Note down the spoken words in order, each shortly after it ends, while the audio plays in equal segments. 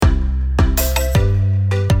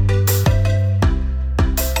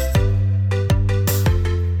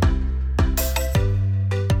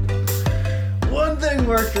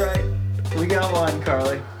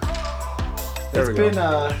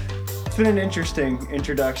been an interesting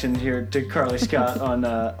introduction here to Carly Skjodt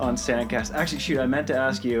on Sandcast. Actually, shoot, I meant to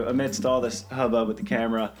ask you, amidst all this hubbub with the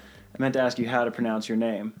camera, I meant to ask you how to pronounce your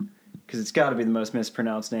name. Because it's got to be the most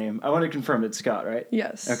mispronounced name. I want to confirm it's Scott, right?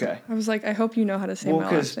 Yes. Okay. I was like, I hope you know how to say my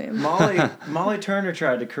last name. Molly Turner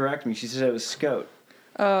tried to correct me. She said it was Skjodt.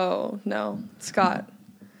 Oh, no. Scott.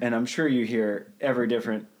 And I'm sure you hear every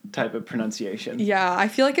different type of pronunciation. Yeah, I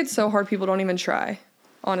feel like it's so hard people don't even try,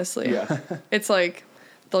 honestly. Yeah. It's like,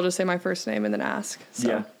 they'll just say my first name and then ask. So.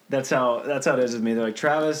 Yeah. That's how it is with me. They're like,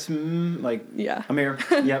 Travis, yeah. Amir,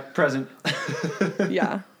 yep, present.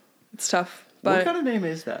 Yeah. It's tough. But what kind of name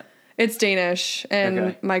is that? It's Danish, and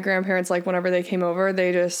Okay. my grandparents, like, whenever they came over,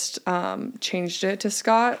 they just changed it to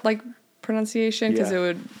Scott, like, pronunciation, because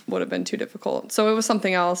it would have been too difficult. So it was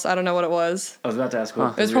something else. I don't know what it was. I was about to ask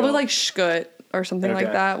what It was probably, like, Skjodt or something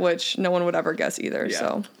like that, which no one would ever guess either,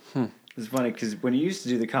 so. It's funny, because when you used to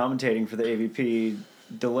do the commentating for the AVP,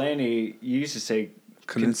 Delaney, you used to say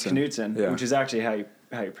Knudsen, which is actually how you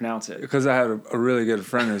pronounce it. Because I had a really good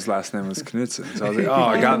friend whose last name was Knudsen. So I was like, oh,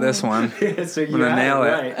 I got this one. Yeah, so you had nail it.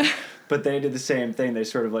 Right. But they did the same thing. They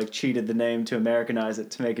sort of like cheated the name to Americanize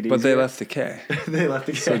it to make it easier. But they left the K. They left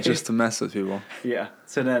the K. So just to mess with people. Yeah.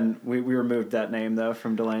 So then we removed that name, though,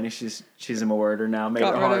 from Delaney. She's a Mawarder now. Made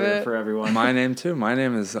it harder for everyone. My name, too. My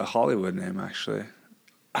name is a Hollywood name, actually.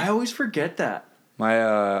 I always forget that.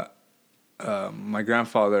 My my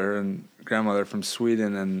grandfather and grandmother from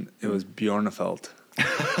Sweden, and it was Bjornefelt.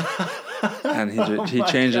 And he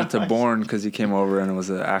changed it to Born because he came over and was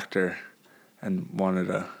an actor and wanted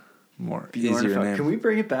a more easier name. Can we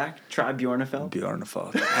bring it back? Try Bjornefelt?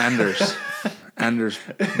 Bjornefelt. Anders.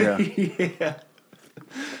 Yeah. Yeah.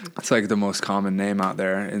 It's like the most common name out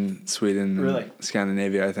there in Sweden. Really? And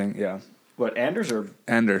Scandinavia, I think. Yeah. What, Anders or?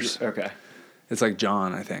 Anders. Okay. It's like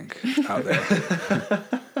John, I think, out there.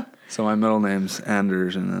 So my middle name's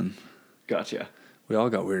Anders, and then. Gotcha. We all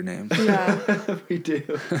got weird names. Yeah. We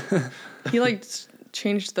do. He, like,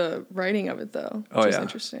 changed the writing of it, though, which is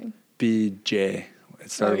interesting. BJ. It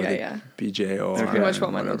started with BJO. That's pretty much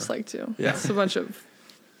what mine looks like, too. Yeah. It's a bunch of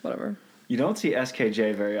whatever. You don't see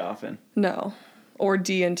SKJ very often. No. Or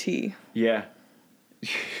D and T. Yeah.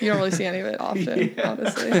 You don't really see any of it often,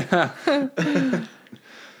 honestly.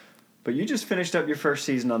 But you just finished up your first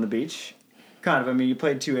season on the beach. Kind of. I mean, you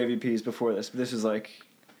played 2 AVPs before this, but this is like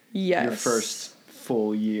your first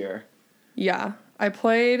full year. Yeah. I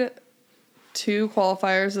played 2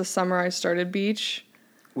 qualifiers the summer I started beach.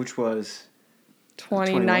 Which was?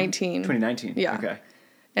 2019. 2019. Yeah. Okay.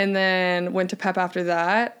 And then went to PEP after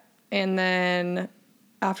that. And then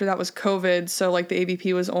after that was COVID. So, like, the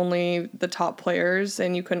AVP was only the top players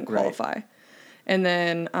and you couldn't qualify. Right. And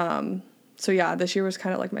then, so yeah, this year was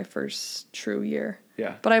kind of like my first true year.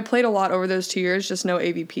 Yeah. But I played a lot over those 2 years, just no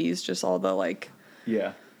AVPs, just all the, like,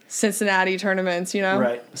 Cincinnati tournaments, you know?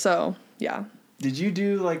 Right. So, yeah. Did you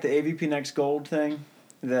do, like, the AVP Next Gold thing?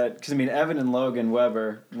 Because, I mean, Evan and Logan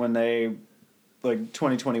Weber, when they, like,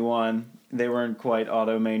 2021, they weren't quite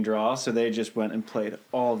auto main draw, so they just went and played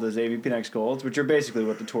all of those AVP Next Golds, which are basically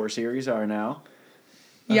what the tour series are now.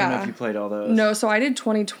 I don't know if you played all those. No, so I did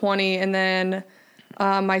 2020, and then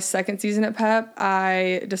my second season at PEP,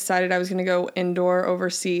 I decided I was going to go indoor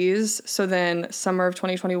overseas. So then summer of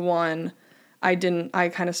 2021, I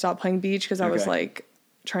kind of stopped playing beach because I was, like,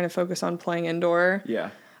 trying to focus on playing indoor. Yeah.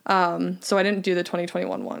 So I didn't do the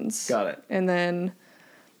 2021 ones. Got it. And then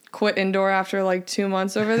quit indoor after, like, 2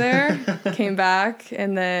 months over there, came back,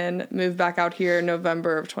 and then moved back out here in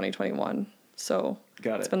November of 2021. So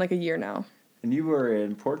it's been, like, a year now. And you were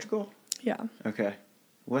in Portugal? Yeah. Okay.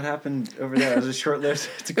 What happened over there? Was it short-lived?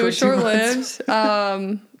 It was short-lived.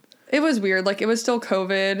 It was weird. Like, it was still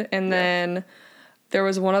COVID, and then there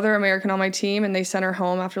was one other American on my team, and they sent her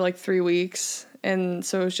home after, like, 3 weeks, and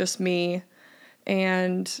so it was just me.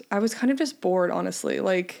 And I was kind of just bored, honestly.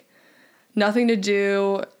 Like, nothing to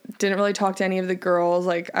do, didn't really talk to any of the girls.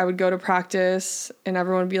 Like, I would go to practice, and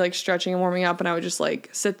everyone would be, like, stretching and warming up, and I would just, like,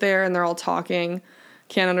 sit there, and they're all talking.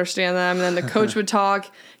 Can't understand them. And then the coach would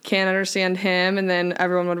talk, can't understand him. And then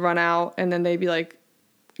everyone would run out. And then they'd be like,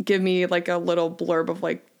 give me like a little blurb of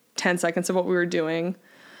like 10 seconds of what we were doing.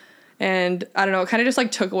 And I don't know, it kind of just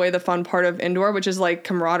like took away the fun part of indoor, which is like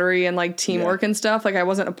camaraderie and like teamwork and stuff. Like I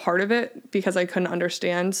wasn't a part of it because I couldn't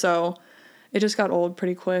understand. So it just got old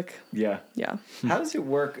pretty quick. Yeah. Yeah. How does it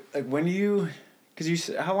work? Like when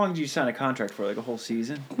how long did you sign a contract for? Like a whole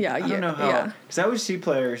season? Yeah. I don't know how. Because I always see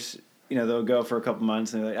players, you know, they'll go for a couple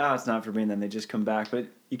months and they're like, it's not for me, and then they just come back. But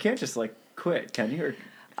you can't just like quit, can you? Or,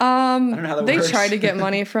 I don't know how that works. They tried to get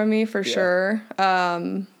money from me for sure.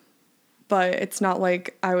 But it's not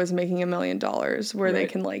like I was making $1 million where they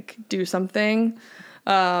can like do something.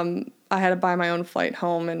 I I had to buy my own flight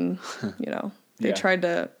home, and they Yeah. tried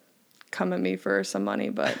to come at me for some money,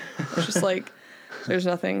 but it's just like, there's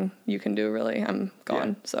nothing you can do really. I'm gone.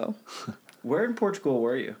 Yeah. So Where in Portugal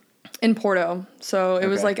were you? in Porto. So it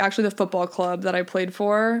was Okay. like actually the football club that I played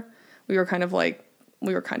for. We were kind of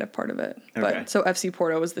part of it. Okay. But so FC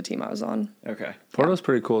Porto was the team I was on. Okay. Porto's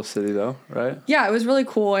pretty cool city though, right? Yeah, it was really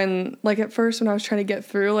cool. And like at first when I was trying to get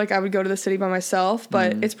through, like I would go to the city by myself,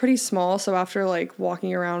 but it's pretty small. So after like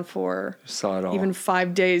walking around for Saw it all. even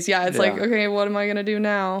 5 days, it's like, okay, what am I going to do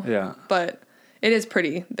now? Yeah. But it is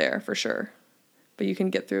pretty there for sure. But you can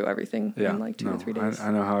get through everything in like 2 or 3 days.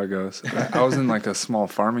 I know how it goes. I was in like a small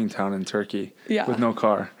farming town in Turkey with no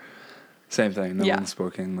car. Same thing. No one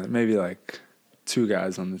spoke English. Maybe like 2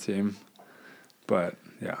 guys on the team. But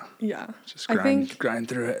Yeah. just grind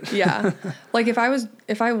through it. Yeah. Like if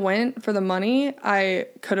I went for the money, I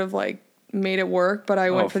could have like made it work, but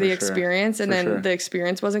I went for the experience and then the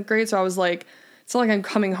experience wasn't great. So I was like, it's not like I'm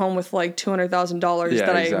coming home with like $200,000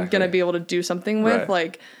 that I'm going to be able to do something with.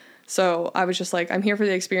 Like, so I was just like, I'm here for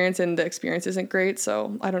the experience and the experience isn't great.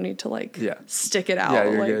 So I don't need to like stick it out. Yeah,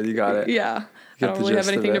 you're like, good. You got it. Yeah. I don't really have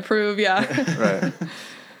anything to prove. Yeah. Right.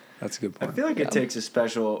 That's a good point. I feel like it takes a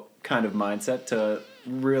special kind of mindset to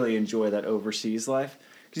really enjoy that overseas life.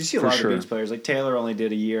 Because you see a lot of beach players. Like Taylor only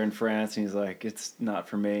did a year in France, and he's like, it's not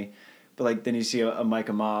for me. But like then you see a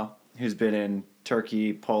Micah Ma who's been in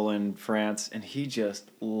Turkey, Poland, France, and he just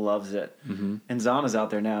loves it. Mm-hmm. And Zana's out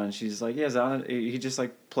there now, and she's like, yeah, Zana, he just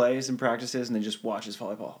like plays and practices and then just watches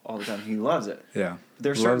volleyball all the time. He loves it. Yeah.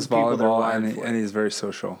 There's loves certain people volleyball, that are and he's very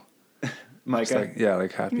social. Micah?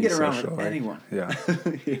 Like happy, you can get around social. with anyone. Yeah.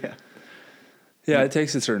 Yeah. Yeah, it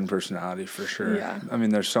takes a certain personality for sure. Yeah. I mean,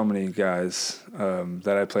 there's so many guys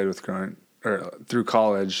that I played with through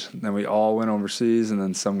college. Then we all went overseas, and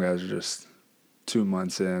then some guys are just 2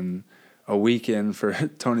 months in, a week in for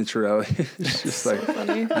Tony Torelli. It's just like,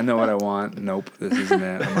 funny. I know what I want. Nope, this isn't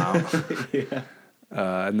it. I'm out. Yeah.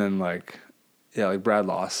 And then like Brad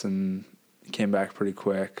Lawson came back pretty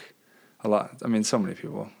quick. A lot. I mean, so many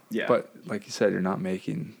people. Yeah. But like you said, you're not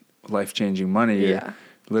making life-changing money. Yeah.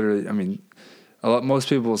 Literally, I mean, most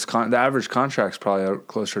people's the average contract's probably out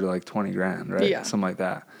closer to like 20 grand, right? Yeah. Something like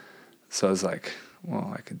that. So I was like,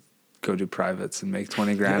 well, I could go do privates and make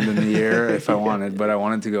 20 grand in a year if I wanted, but I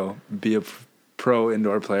wanted to go be a pro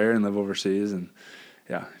indoor player and live overseas. And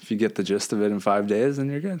if you get the gist of it in 5 days,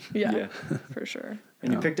 then you're good. Yeah. For sure.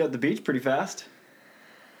 And you picked up the beach pretty fast.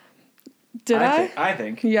 Did I? I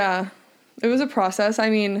think. Yeah. It was a process. I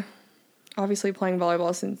mean, obviously playing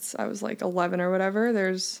volleyball since I was like 11 or whatever,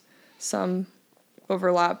 there's some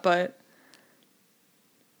overlap, but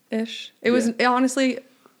ish. It was honestly,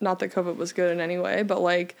 not that COVID was good in any way, but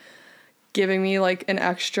like giving me like an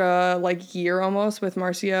extra like year almost with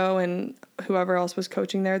Marcio and whoever else was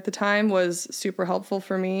coaching there at the time was super helpful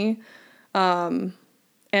for me. And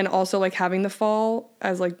also like having the fall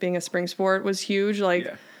as like being a spring sport was huge.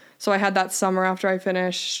 Like, so I had that summer after I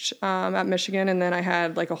finished at Michigan, and then I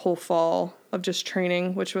had like a whole fall of just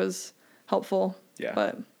training, which was helpful. Yeah.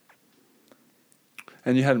 But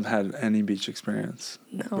And you hadn't had any beach experience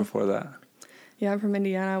before that? Yeah, I'm from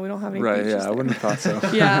Indiana. We don't have any Right, beaches I wouldn't have thought so.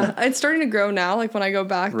 Yeah, it's starting to grow now. Like when I go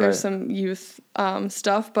back, there's some youth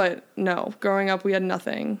stuff, but no, growing up, we had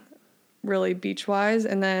nothing really beach-wise.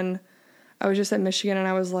 And then I was just at Michigan, and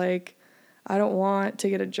I was like, I don't want to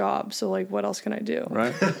get a job, so like what else can I do?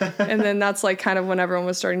 Right. And then that's like kind of when everyone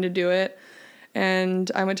was starting to do it. And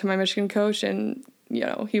I went to my Michigan coach, and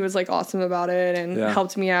he was like awesome about it and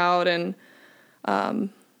helped me out. And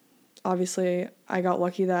obviously I got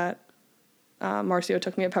lucky that Marcio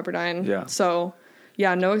took me at Pepperdine. Yeah. So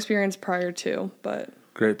no experience prior to, but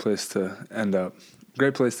great place to end up.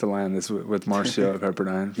 Great place to land is with Marcio at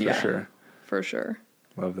Pepperdine for sure. For sure.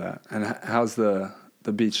 Love that. And how's the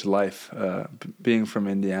beach life, being from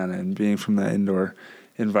Indiana and being from the indoor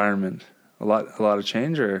environment? A lot of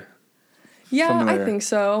change, or? Yeah, familiar? I think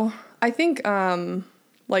so. I think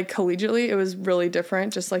like collegiately, it was really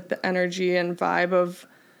different. Just like the energy and vibe of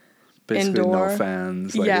basically indoor. No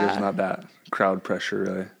fans. Like there's not that crowd pressure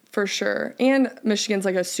really. For sure. And Michigan's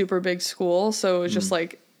like a super big school, so it was just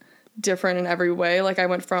like different in every way. Like I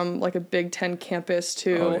went from like a Big Ten campus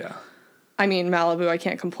to I mean, Malibu, I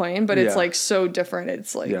can't complain, but it's like so different.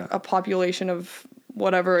 It's like a population of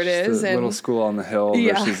whatever it just is. A little school on the hill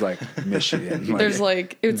versus like Michigan. Like there's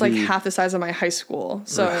like, it's like half the size of my high school.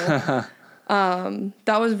 So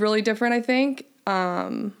that was really different, I think.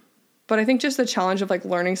 But I think just the challenge of like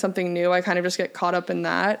learning something new, I kind of just get caught up in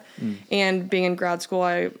that. And being in grad school,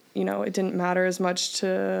 it didn't matter as much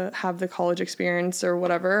to have the college experience or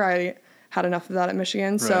whatever. I had enough of that at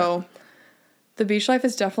Michigan. Right. So The beach life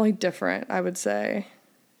is definitely different, I would say.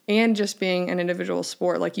 And just being an individual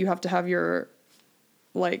sport, like you have to have your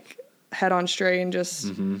like head on straight and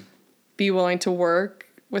just be willing to work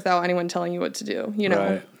without anyone telling you what to do, you know,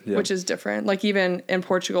 Right. Yep. which is different. Like even in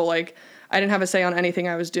Portugal, like I didn't have a say on anything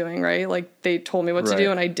I was doing, right? Like they told me what to do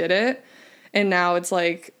and I did it. And now it's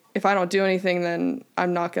like, if I don't do anything, then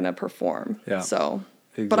I'm not going to perform. Yeah. So,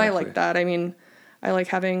 Exactly. but I like that. I mean, I like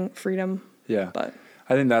having freedom. Yeah. But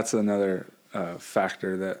I think that's another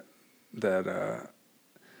factor that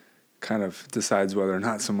kind of decides whether or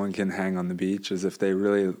not someone can hang on the beach, is if they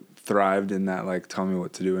really thrived in that, like, tell me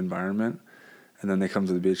what to do environment. And then they come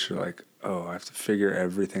to the beach, they're like, oh, I have to figure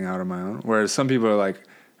everything out on my own. Whereas some people are like,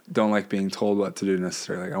 don't like being told what to do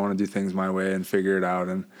necessarily. Like, I want to do things my way and figure it out.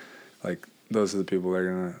 And like, those are the people that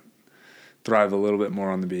are going to thrive a little bit more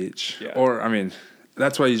on the beach. Yeah. Or, I mean,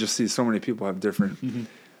 that's why you just see so many people have different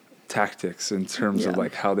tactics in terms of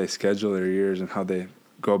like how they schedule their years and how they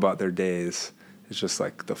go about their days. It's just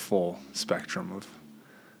like the full spectrum of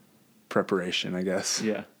preparation, I guess.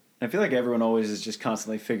 Yeah. I feel like everyone always is just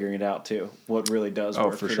constantly figuring it out too. What really does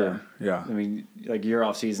work for sure. them. Yeah. I mean, like your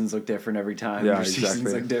off seasons look different every time. Yeah, your exactly.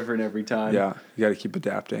 seasons look different every time. Yeah. You got to keep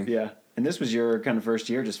adapting. Yeah. And this was your kind of first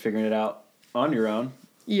year just figuring it out on your own.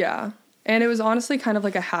 yeah. And it was honestly kind of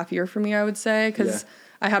like a half year for me, I would say, because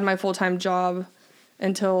I had my full-time job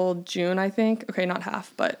until June, I think. Okay, not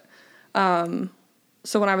half, but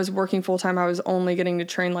so when I was working full-time, I was only getting to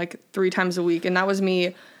train like 3 times a week. And that was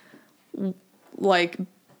me like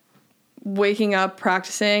waking up,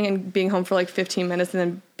 practicing, and being home for like 15 minutes and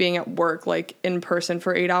then being at work like in person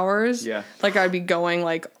for 8 hours. Yeah. Like I'd be going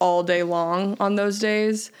like all day long on those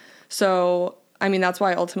days. So, I mean, that's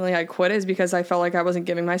why ultimately I quit, is because I felt like I wasn't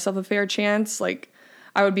giving myself a fair chance. Like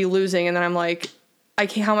I would be losing and then I'm like,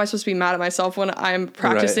 how am I supposed to be mad at myself when I'm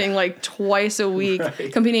practicing like twice a week,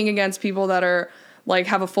 competing against people that are like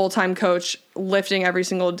have a full-time coach lifting every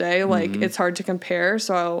single day. Like it's hard to compare.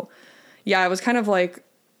 So yeah, I was kind of like,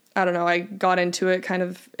 I don't know, I got into it kind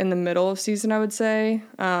of in the middle of season, I would say.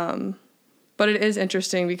 But it is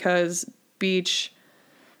interesting because beach,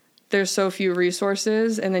 there's so few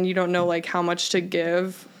resources and then you don't know like how much to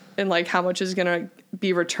give and like how much is going to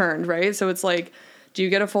be returned, right? So it's like, do you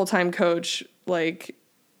get a full-time coach, like,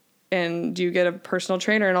 and do you get a personal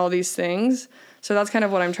trainer and all these things? So that's kind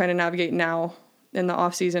of what I'm trying to navigate now in the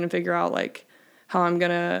off season and figure out like how I'm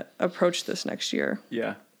going to approach this next year.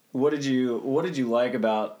 Yeah. What did you like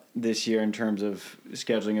about this year in terms of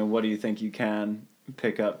scheduling, and what do you think you can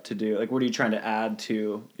pick up to do? Like, what are you trying to add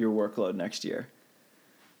to your workload next year?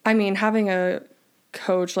 I mean, having a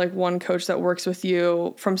coach, like one coach that works with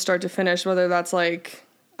you from start to finish, whether that's like,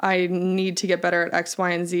 I need to get better at X, Y,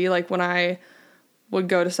 and Z. Like when I would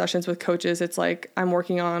go to sessions with coaches, it's like I'm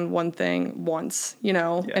working on one thing once, you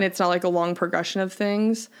know, and it's not like a long progression of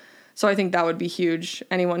things. So I think that would be huge.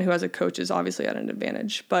 Anyone who has a coach is obviously at an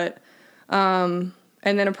advantage. But, and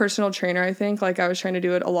then a personal trainer, I think, like I was trying to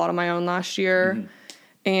do it a lot on my own last year.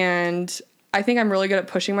 And I think I'm really good at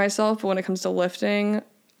pushing myself, but when it comes to lifting,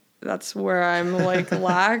 that's where I'm like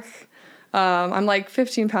lack. I'm like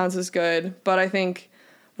 15 pounds is good, but I think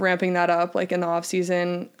ramping that up like in the off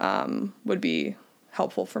season would be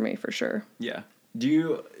helpful for me for sure. Yeah. Do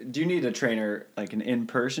you need a trainer, like an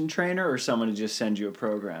in-person trainer, or someone to just send you a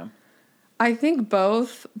program? I think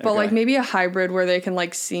both, but like maybe a hybrid where they can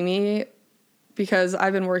like see me, because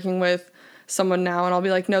I've been working with someone now and I'll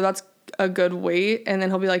be like, no, that's a good weight. And then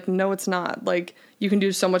he'll be like, no, it's not. Like you can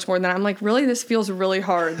do so much more than that. I'm like, really? This feels really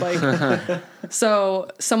hard. Like, so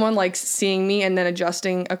someone like seeing me and then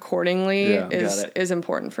adjusting accordingly is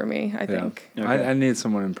important for me, I think. Okay. I need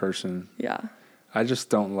someone in person. Yeah. I just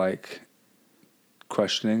don't like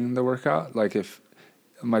questioning the workout. Like if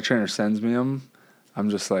my trainer sends me them, I'm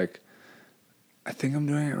just like, I think I'm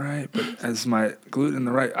doing it right, but is my glute in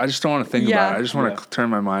the right? I just don't want to think about it. I just want to turn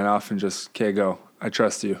my mind off and just, okay, go. I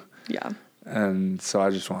trust you. Yeah. And so I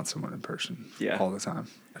just want someone in person all the time.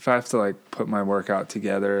 If I have to like put my workout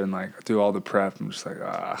together and like do all the prep, I'm just like,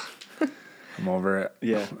 I'm over it.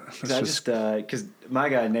 Yeah. Because my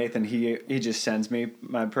guy, Nathan, he just sends me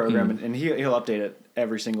my program and he'll update it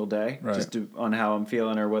every single day just on how I'm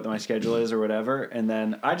feeling or what my schedule is or whatever. And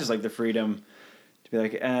then I just like the freedom to be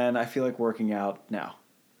like, and I feel like working out now.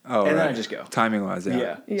 Oh, and then I just go. Timing wise,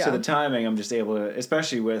 yeah. So the timing, I'm just able to,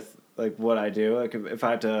 especially with like what I do, like if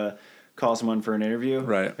I have to call someone for an interview,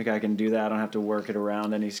 like I can do that. I don't have to work it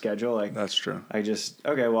around any schedule. Like that's true. I just,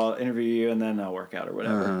 okay, well, I'll interview you and then I'll work out or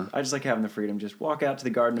whatever. I just like having the freedom, just walk out to the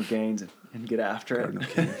Garden of Gains and get after Garden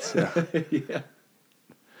of Gains, yeah. Yeah.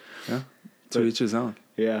 Yeah. To each his own.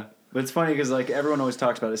 Yeah. But it's funny because like everyone always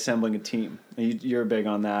talks about assembling a team. And you're big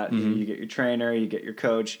on that. Mm-hmm. You get your trainer, you get your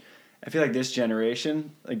coach. I feel like this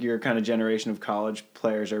generation, like your kind of generation of college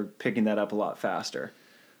players, are picking that up a lot faster.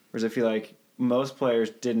 Whereas I feel like most players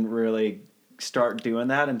didn't really start doing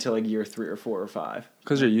that until like year 3 or 4 or 5.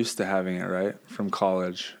 Because you're used to having it, right, from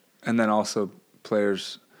college. And then also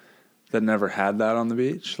players that never had that on the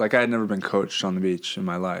beach. Like, I had never been coached on the beach in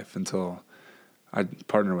my life until I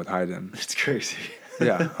partnered with Hayden. It's crazy.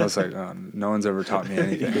 Yeah, I was like, oh, no one's ever taught me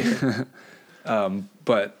anything.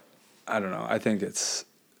 But I don't know. I think it's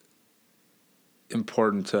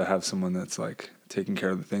important to have someone that's like taking care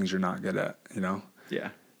of the things you're not good at, you know? Yeah.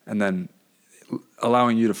 And then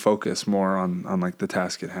allowing you to focus more on like the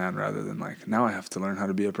task at hand rather than like, now I have to learn how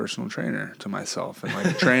to be a personal trainer to myself and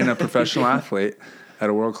like train a professional athlete at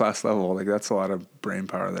a world-class level. Like, that's a lot of brain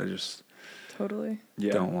power that I just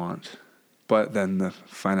don't want. But then the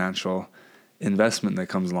financial investment that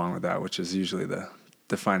comes along with that, which is usually the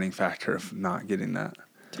defining factor of not getting that.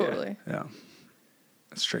 Totally. Yeah.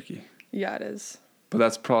 It's tricky. Yeah, it is. But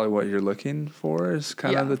that's probably what you're looking for is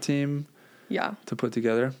kind of the team to put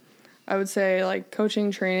together. I would say like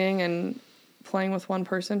coaching, training, and playing with one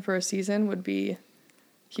person for a season would be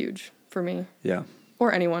huge for me. Yeah.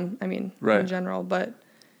 Or anyone, I mean, in general. But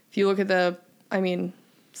if you look at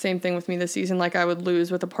same thing with me this season. Like, I would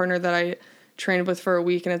lose with a partner that I trained with for a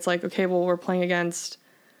week, and it's like, okay, well, we're playing against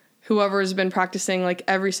whoever's been practicing like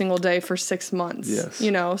every single day for 6 months. Yes.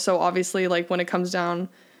 You know, so obviously, like, when it comes down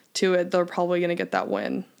to it, they're probably going to get that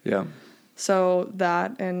win. Yeah. So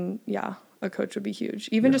that, and a coach would be huge.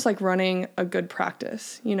 Even just like running a good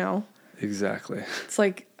practice, you know? Exactly. It's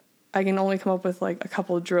like, I can only come up with like a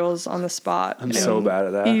couple of drills on the spot. I'm so bad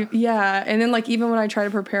at that. Yeah. And then like, even when I try to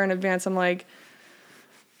prepare in advance, I'm like,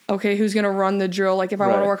 okay, who's going to run the drill? Like, if I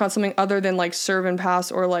want to work on something other than like serve and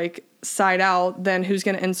pass or like side out, then who's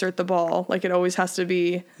going to insert the ball? Like, it always has to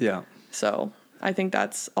be. Yeah. So I think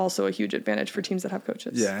that's also a huge advantage for teams that have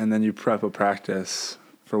coaches. Yeah. And then you prep a practice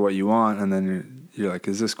for what you want. And then you're like,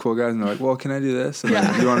 is this cool, guys? And they're like, well, can I do this? And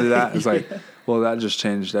then you want to do that? It's like, well, that just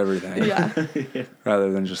changed everything. Yeah.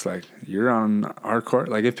 Rather than just like, you're on our court.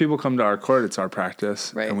 Like, if people come to our court, it's our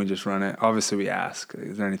practice. Right. And we just run it. Obviously, we ask,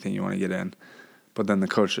 is there anything you want to get in? But then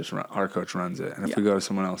our coach runs it. And if we go to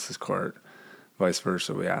someone else's court, vice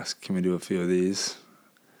versa, we ask, can we do a few of these?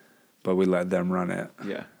 But we let them run it.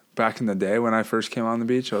 Yeah. Back in the day when I first came on the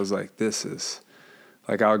beach, I was like, this is,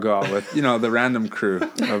 like, I'll go out with, the random crew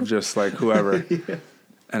of just like whoever.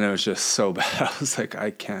 And it was just so bad. I was like,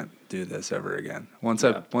 I can't do this ever again. Once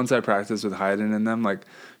I practiced with Hayden and them, like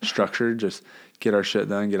structured, just get our shit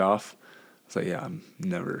done, get off. I was like, yeah, I'm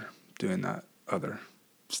never doing that other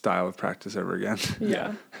style of practice ever again.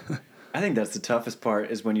 Yeah. I think that's the toughest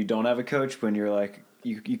part is when you don't have a coach, when you're like,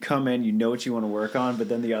 you come in, you know what you want to work on, but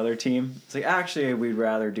then the other team, it's like, actually, we'd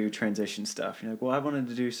rather do transition stuff. You're like, well, I wanted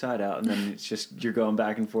to do side out. And then it's just, you're going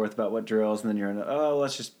back and forth about what drills, and then you're in,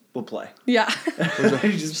 we'll play. Yeah.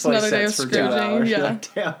 You just play another day of sets for 2 hours. Yeah.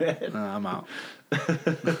 Like, damn it. I'm out.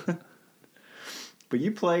 But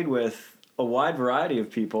you played with a wide variety of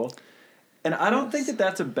people. And I don't think that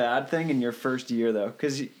that's a bad thing in your first year, though,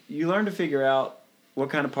 because you learn to figure out what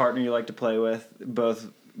kind of partner you like to play with, both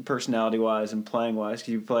personality-wise and playing-wise.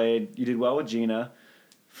 Because you did well with Gina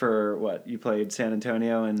for what? You played San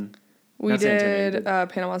Antonio and... We did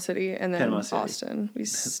Panama City and then Austin. We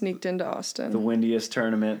sneaked into Austin. The windiest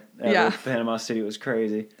tournament ever. Yeah. Panama City was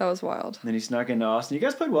crazy. That was wild. And then you snuck into Austin. You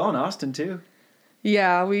guys played well in Austin, too.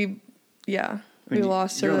 Yeah, we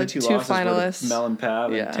lost to like 2 finalists. Mel and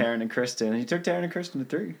Pav and Taryn and Kristen. And you took Taryn and Kristen to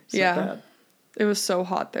 3. Bad. It was so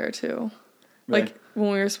hot there, too. Really? Like,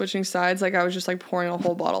 when we were switching sides, like, I was just, like, pouring a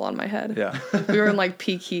whole bottle on my head. Yeah. We were in, like,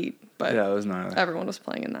 peak heat. But yeah, it was gnarly. Everyone was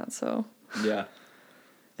playing in that, so. Yeah.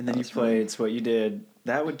 And then you played, so what you did,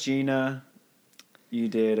 that with Gina, you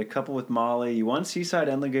did a couple with Molly. You won Seaside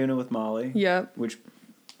and Laguna with Molly. Yep. Which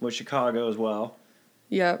was Chicago as well.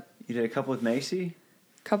 Yep. You did a couple with Macy.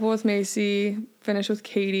 Couple with Macy, finished with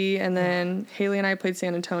Katie, and then Haley and I played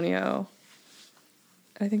San Antonio.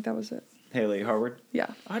 I think that was it. Haley Harvard? Yeah.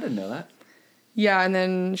 I didn't know that. Yeah, and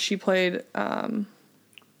then she played,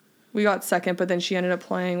 we got second, but then she ended up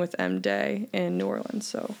playing with M. Day in New Orleans,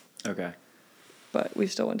 so. Okay. But we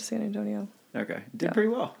still went to San Antonio. Okay. Did pretty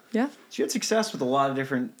well. Yeah. She had success with a lot of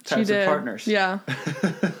different types of partners. Yeah.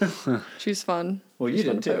 She's fun. Well, you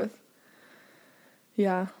did too.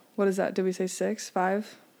 Yeah. What is that? Did we say 6,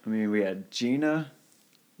 5? I mean, we had Gina,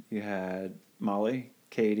 you had Molly,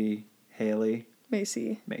 Katie, Haley,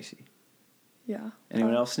 Macy. Yeah.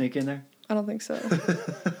 Anyone else sneak in there? I don't think so.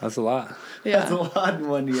 That's a lot. Yeah. That's a lot in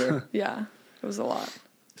 1 year. Yeah. It was a lot.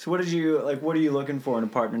 So what are you looking for in a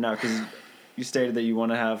partner now? Because you stated that you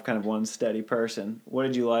want to have kind of one steady person. What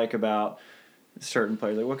did you like about certain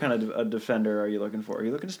players? Like, what kind of a defender are you looking for? Are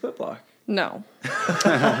you looking to split block? No.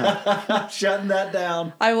 Shutting that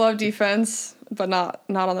down. I love defense, but not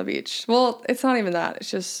on the beach. Well, it's not even that. It's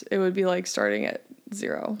just it would be like starting at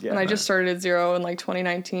 0. Yeah, and I just started at 0 in like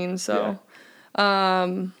 2019, so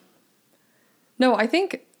no, I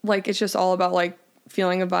think like it's just all about like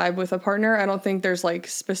feeling a vibe with a partner. I don't think there's like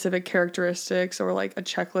specific characteristics or like a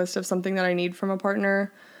checklist of something that I need from a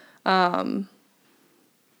partner. But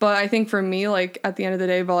I think for me, like at the end of the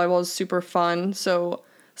day, volleyball is super fun. So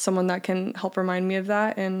someone that can help remind me of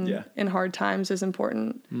that and in hard times is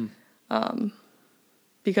important.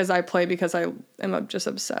 Because I play because I am just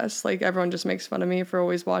obsessed. Like everyone just makes fun of me for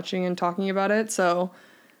always watching and talking about it. So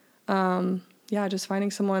just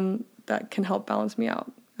finding someone that can help balance me out.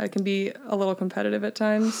 I can be a little competitive at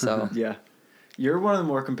times, so. Yeah. You're one of the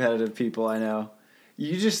more competitive people I know.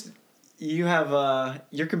 You have,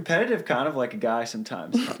 you're competitive kind of like a guy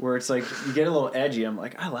sometimes, where it's like you get a little edgy. I'm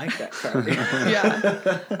like, I like that crowd.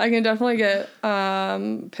 Yeah. I can definitely get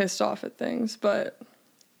pissed off at things, but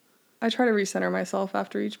I try to recenter myself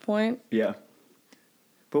after each point. Yeah.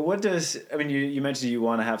 But you mentioned you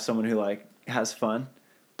want to have someone who like has fun,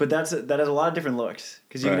 but that has a lot of different looks,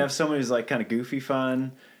 because you can have someone who's like kind of goofy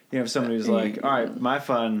fun. You have someone who's like, all right, my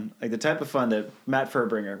fun, like the type of fun that Matt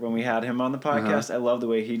Furbringer, when we had him on the podcast, I love the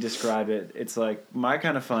way he described it. It's like, my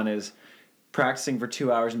kind of fun is practicing for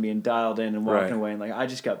 2 hours and being dialed in and walking away and like, I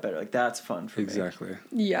just got better. Like, that's fun for me. Exactly.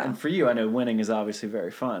 Yeah. And for you, I know winning is obviously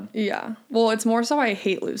very fun. Yeah. Well, it's more so I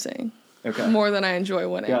hate losing. Okay. More than I enjoy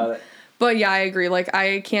winning. Got it. But yeah, I agree. Like,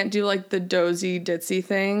 I can't do like the dozy ditzy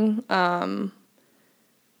thing. And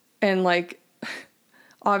like,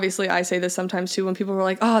 obviously I say this sometimes too when people are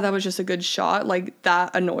like, oh, that was just a good shot. Like,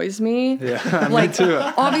 that annoys me. Yeah, like, me too.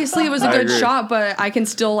 Obviously it was a good shot, but I can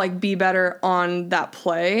still like be better on that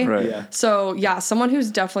play. Right. Yeah. So yeah, someone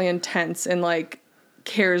who's definitely intense and like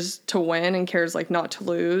cares to win and cares like not to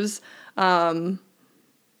lose. But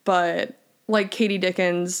like Katie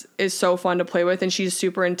Dickens is so fun to play with and she's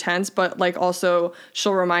super intense, but like also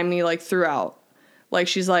she'll remind me like throughout. Like,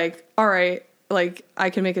 she's like, all right, like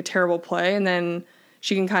I can make a terrible play and then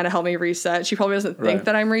she can kind of help me reset. She probably doesn't think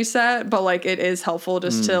that I'm reset, but like it is helpful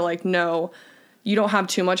just to like know you don't have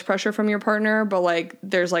too much pressure from your partner, but like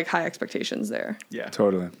there's like high expectations there. Yeah.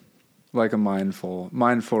 Totally. Like a mindful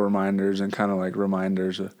reminders and kind of like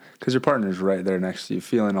reminders, because your partner's right there next to you,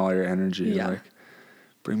 feeling all your energy. Yeah. Like,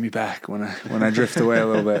 bring me back when I drift away a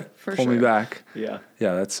little bit. Pull me back. Yeah.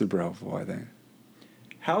 Yeah, that's super helpful, I think.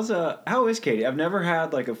 How is Katie? I've never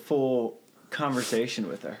had like a full conversation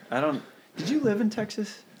with her. Did you live in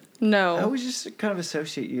Texas? No. I always just kind of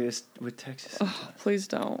associate you with Texas. Oh, please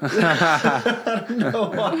don't. I don't know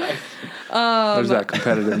why. There's that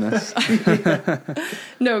competitiveness.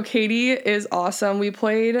 No, Katie is awesome. We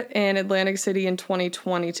played in Atlantic City in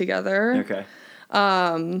 2020 together. Okay.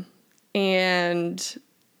 And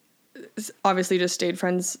obviously just stayed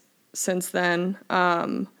friends since then.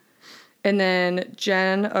 And then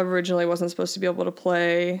Jen originally wasn't supposed to be able to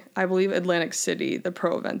play, I believe, Atlantic City, the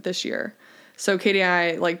pro event this year. So Katie and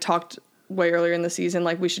I like talked way earlier in the season,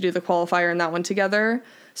 like we should do the qualifier in that one together.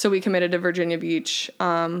 So we committed to Virginia Beach.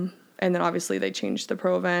 And then obviously they changed the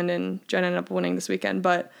pro event and Jen ended up winning this weekend.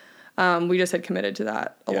 But we just had committed to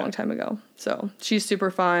that a long time ago. So she's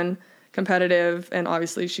super fun, competitive, and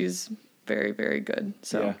obviously she's very, very good.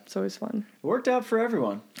 So it's always fun. It worked out for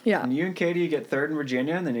everyone. Yeah. And you and Katie, you get third in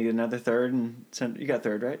Virginia, and then you get another third in you got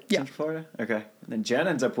third, right? Yeah. Central Florida? Okay. And then Jen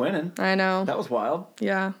ends up winning. I know. That was wild.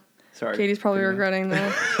 Yeah. Sorry. Katie's probably regretting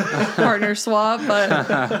the partner swap,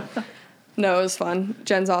 but no, it was fun.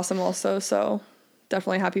 Jen's awesome also, so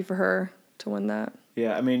definitely happy for her to win that.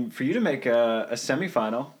 Yeah, I mean, for you to make a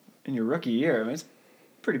semifinal in your rookie year, I mean, it's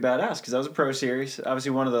pretty badass, because that was a pro series,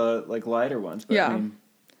 obviously one of the like lighter ones. But, I mean,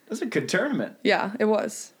 that's a good tournament. Yeah, it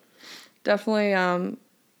was. Definitely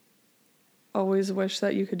always wish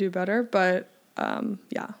that you could do better, but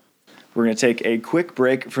yeah. We're going to take a quick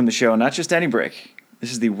break from the show, not just any break.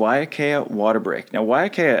 This is the Waiakea water break. Now,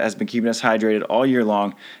 Waiakea has been keeping us hydrated all year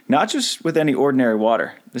long, not just with any ordinary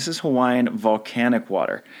water. This is Hawaiian volcanic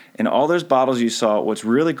water. In all those bottles you saw, what's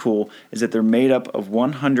really cool is that they're made up of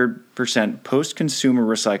 100% post-consumer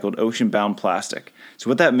recycled ocean-bound plastic. So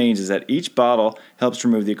what that means is that each bottle helps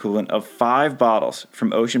remove the equivalent of 5 bottles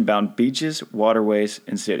from ocean-bound beaches, waterways,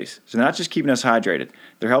 and cities. So they're not just keeping us hydrated,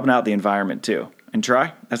 they're helping out the environment too. And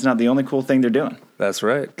Troy, that's not the only cool thing they're doing. That's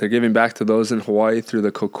right. They're giving back to those in Hawaii through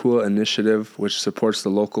the Kokua Initiative, which supports the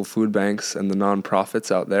local food banks and the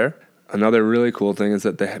nonprofits out there. Another really cool thing is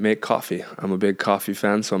that they make coffee. I'm a big coffee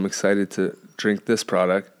fan, so I'm excited to drink this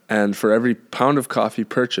product. And for every pound of coffee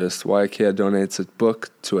purchased, Waiakea donates a book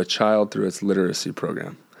to a child through its literacy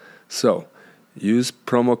program. So use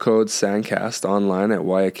promo code SANDCAST online at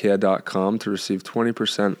waiakea.com to receive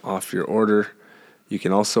 20% off your order. You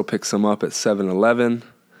can also pick some up at 7-Eleven.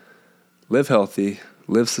 Live healthy,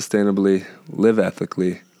 live sustainably, live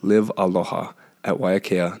ethically, live aloha at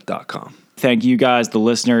waiakea.com. Thank you guys, the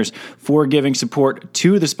listeners, for giving support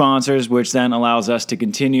to the sponsors, which then allows us to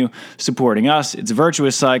continue supporting us. It's a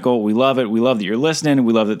virtuous cycle. We love it. We love that you're listening.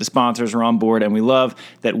 We love that the sponsors are on board. And we love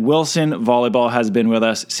that Wilson Volleyball has been with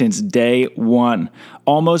us since day one.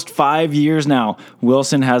 Almost 5 years now,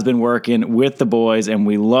 Wilson has been working with the boys, and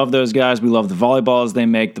we love those guys. We love the volleyballs they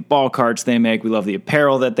make, the ball carts they make. We love the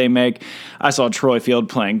apparel that they make. I saw Troy Field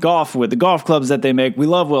playing golf with the golf clubs that they make. We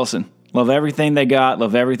love Wilson. Love everything they got,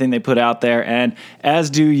 love everything they put out there, and as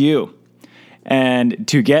do you. And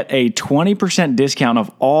to get a 20% discount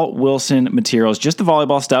of all Wilson materials, just the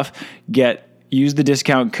volleyball stuff, use the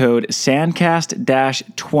discount code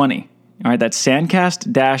SANDCAST-20. All right, that's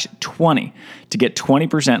SANDCAST-20 to get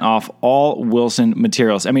 20% off all Wilson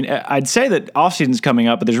materials. I mean, I'd say that off-season's coming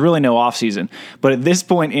up, but there's really no off-season. But at this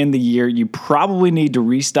point in the year, you probably need to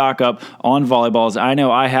restock up on volleyballs. I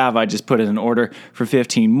know I have. I just put in an order for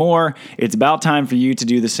 15 more. It's about time for you to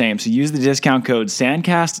do the same. So use the discount code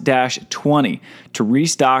SANDCAST-20 to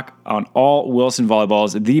restock on all Wilson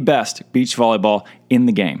volleyballs, the best beach volleyball in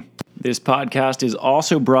the game. This podcast is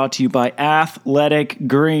also brought to you by Athletic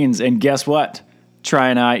Greens. And guess what? Tri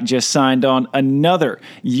and I just signed on another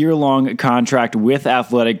year-long contract with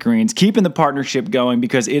Athletic Greens, keeping the partnership going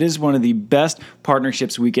because it is one of the best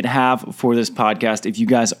partnerships we could have for this podcast. If you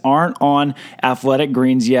guys aren't on Athletic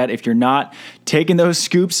Greens yet, if you're not taking those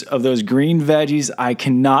scoops of those green veggies, I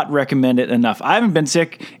cannot recommend it enough. I haven't been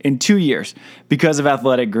sick in 2 years because of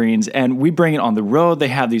Athletic Greens, and we bring it on the road. They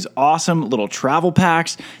have these awesome little travel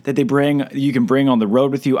packs that you can bring on the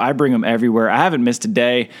road with you. I bring them everywhere. I haven't missed a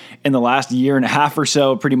day in the last year and a half or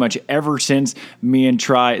so, pretty much ever since me and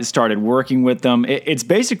Tri started working with them. It's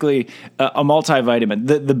basically a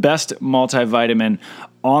multivitamin, the best multivitamin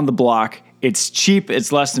on the block. It's cheap.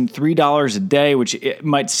 It's less than $3 a day, which it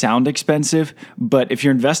might sound expensive, but if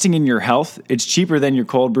you're investing in your health, it's cheaper than your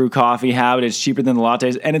cold brew coffee habit. It's cheaper than the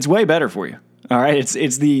lattes, and it's way better for you. All right,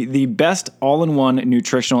 it's the best all-in-one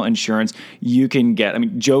nutritional insurance you can get. I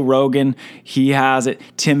mean, Joe Rogan, he has it.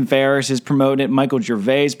 Tim Ferriss is promoting it. Michael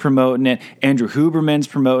Gervais promoting it. Andrew Huberman's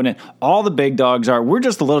promoting it. All the big dogs are. We're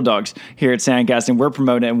just the little dogs here at Sandcast, and we're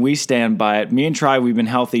promoting it, and we stand by it. Me and Tri, we've been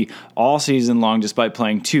healthy all season long despite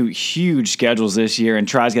playing 2 huge schedules this year, and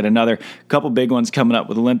Tri's got another couple big ones coming up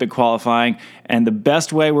with Olympic qualifying. And the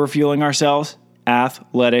best way we're fueling ourselves,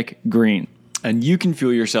 Athletic Green. And you can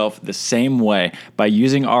fuel yourself the same way by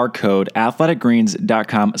using our code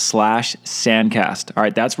athleticgreens.com/sandcast. All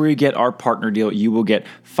right, that's where you get our partner deal. You will get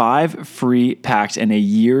 5 free packs and a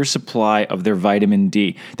year's supply of their vitamin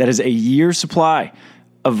D. That is a year's supply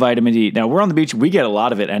of vitamin D. Now, we're on the beach. We get a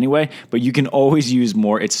lot of it anyway, but you can always use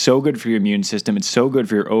more. It's so good for your immune system. It's so good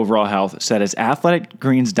for your overall health. So that is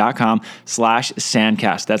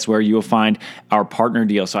athleticgreens.com/sandcast. That's where you will find our partner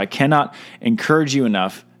deal. So I cannot encourage you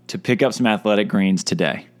enough to pick up some Athletic Greens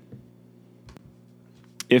today.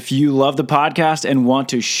 If you love the podcast and want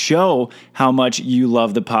to show how much you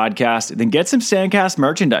love the podcast, then get some Sandcast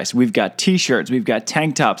merchandise. We've got t-shirts, we've got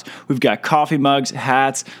tank tops, we've got coffee mugs,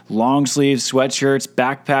 hats, long sleeves, sweatshirts,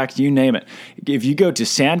 backpacks, you name it. If you go to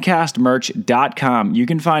sandcastmerch.com, you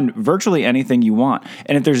can find virtually anything you want.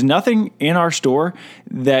 And if there's nothing in our store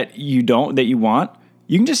that you want,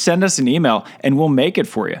 you can just send us an email and we'll make it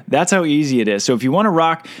for you. That's how easy it is. So if you want to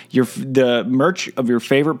rock the merch of your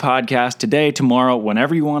favorite podcast today, tomorrow,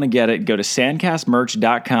 whenever you want to get it, go to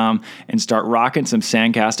sandcastmerch.com and start rocking some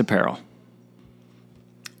Sandcast apparel.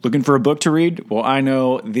 Looking for a book to read? Well, I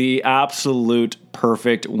know the absolute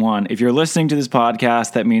perfect one. If you're listening to this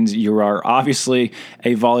podcast, that means you are obviously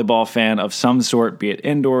a volleyball fan of some sort, be it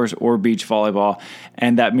indoors or beach volleyball.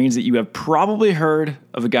 And that means that you have probably heard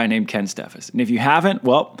of a guy named Ken Steffes. And if you haven't,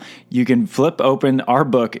 well, you can flip open our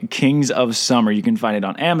book, Kings of Summer. You can find it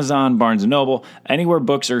on Amazon, Barnes & Noble, anywhere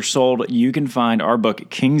books are sold. You can find our book,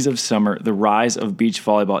 Kings of Summer, The Rise of Beach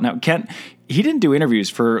Volleyball. Now, Ken, he didn't do interviews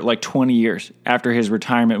for like 20 years after his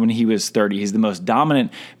retirement when he was 30. He's the most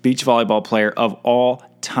dominant beach volleyball player of all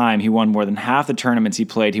time. He won more than half the tournaments he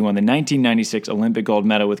played. He won the 1996 Olympic gold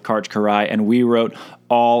medal with Karch Karai, and we wrote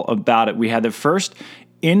all about it. We had the first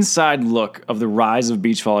inside look of the rise of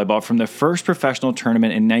beach volleyball from the first professional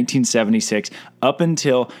tournament in 1976 up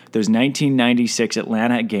until those 1996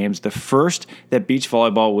 Atlanta Games, the first that beach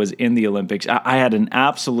volleyball was in the Olympics. I had an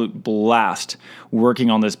absolute blast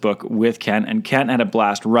working on this book with Kent, and Kent had a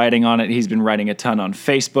blast writing on it. He's been writing a ton on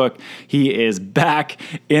Facebook. He is back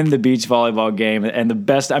in the beach volleyball game, and the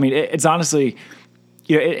best, I mean, it's honestly...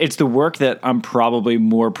 it's the work that I'm probably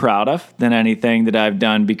more proud of than anything that I've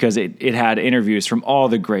done, because it had interviews from all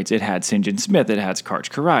the greats. It had St. John Smith, it had Karch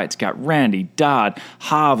Karai, it's got Randy, Dodd,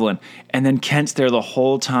 Hovland, and then Kent's there the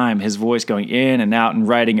whole time, his voice going in and out and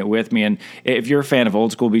writing it with me. And if you're a fan of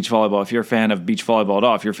old school beach volleyball, if you're a fan of beach volleyball at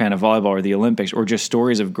all, if you're a fan of volleyball or the Olympics or just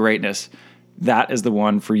stories of greatness, that is the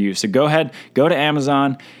one for you. So go ahead, go to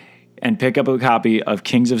Amazon and pick up a copy of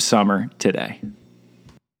Kings of Summer today.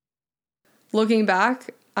 Looking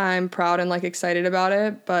back, I'm proud and excited about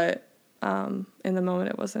it, but in the moment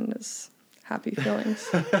it wasn't as happy feelings.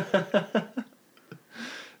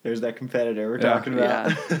 There's that competitor we're talking about.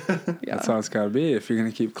 Yeah. That's how it's got to be if you're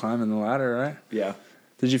going to keep climbing the ladder, right? Yeah.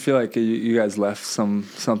 Did you feel like you guys left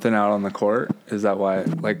something out on the court? Is that why,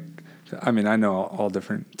 I mean, I know all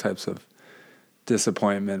different types of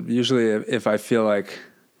disappointment. Usually if I feel like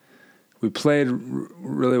we played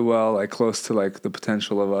really well, close to the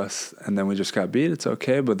potential of us, and then we just got beat, it's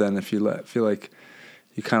okay. But then if you feel like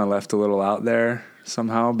you kind of left a little out there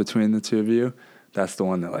somehow between the two of you, that's the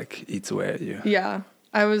one that eats away at you. Yeah.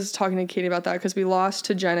 I was talking to Katie about that because we lost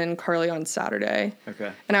to Jen and Carly on Saturday.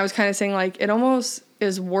 Okay. And I was kind of saying it almost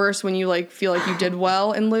is worse when you feel like you did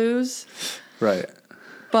well and lose. Right.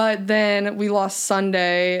 But then we lost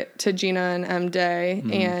Sunday to Gina and M Day,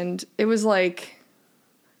 and it was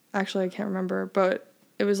actually, I can't remember, but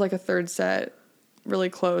it was a third set, really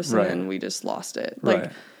close, right. and then we just lost it.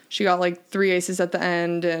 Right. She got 3 aces at the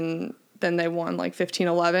end, and then they won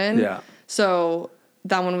 15-11. Yeah. So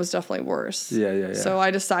that one was definitely worse. Yeah. So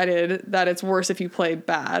I decided that it's worse if you play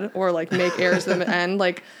bad or make errors at the end.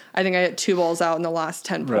 I think I hit 2 balls out in the last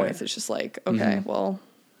 10 points. Right. It's just okay, well,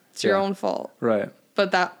 it's your own fault. Right.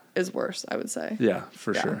 But that is worse, I would say. Yeah,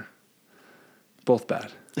 for sure. Both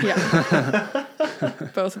bad. Yeah.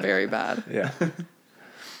 Both very bad. Yeah.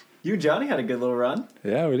 You and Johnny had a good little run.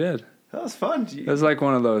 Yeah, we did. That was fun. It was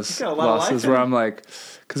one of those losses where I'm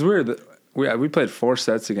because we played 4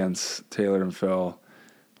 sets against Taylor and Phil,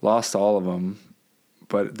 lost all of them,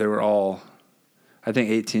 but they were all, I think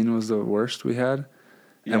 18 was the worst we had.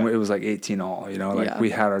 Yeah. And it was 18 all, we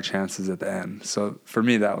had our chances at the end. So for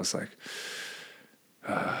me, that was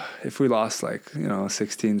if we lost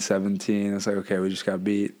 16, 17, it's okay, we just got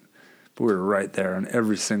beat. But we were right there on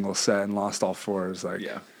every single set and lost all 4. It was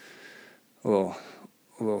a little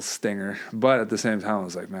stinger. But at the same time, I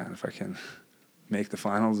was man, if I can make the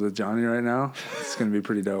finals with Johnny right now, it's going to be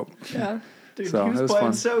pretty dope. Yeah. Dude, he was playing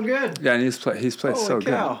fun. So good. Yeah, and he's played so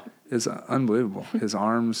cow. good. It's unbelievable. His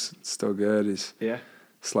arm's still good. He's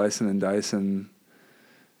slicing and dicing.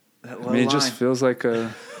 It just feels like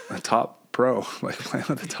a top pro, playing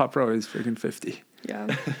with a top pro. He's freaking 50.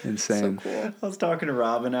 Yeah. Insane. So cool. I was talking to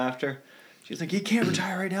Robin after. She's he can't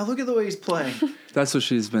retire right now. Look at the way he's playing. That's what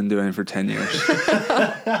she's been doing for 10 years.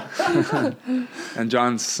 And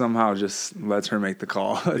John somehow just lets her make the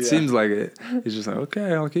call. It seems like it. He's just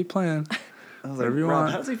okay, I'll keep playing. I was whatever you Rob,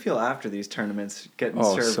 want. how does he feel after these tournaments? Getting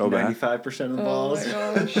served so 95% of the balls?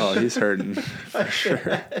 Oh, my gosh. Oh, he's hurting. For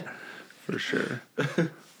sure. For sure.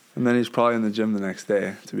 And then he's probably in the gym the next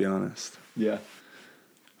day, to be honest. Yeah.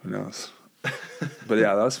 Who knows? But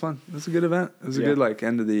yeah, that was fun. It was a good event. It was a good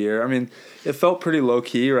end of the year. I mean, it felt pretty low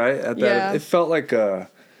key, right? It felt like I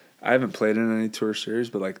haven't played in any tour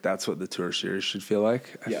series, but that's what the tour series should feel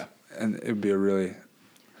like. Yeah. And it would be a really,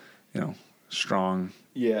 strong.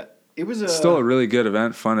 Yeah. It was still a really good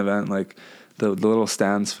event, fun event. The little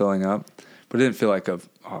stands filling up, but it didn't feel like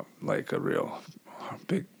a real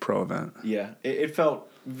big pro event. Yeah. It felt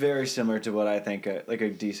very similar to what I think a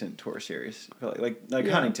decent tour series, like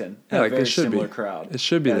Huntington. Yeah, a very it should similar be. crowd. It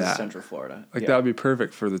should be as that Central Florida. That would be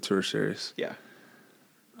perfect for the tour series. Yeah.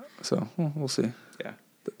 So we'll see. Yeah.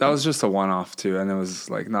 That was just a one-off too, and it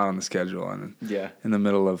was not on the schedule and in the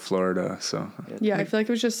middle of Florida. So yeah, I feel like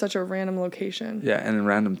it was just such a random location. Yeah, and a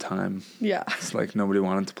random time. Yeah. It's nobody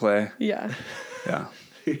wanted to play. Yeah. Yeah.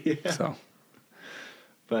 Yeah. So.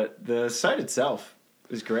 But the site itself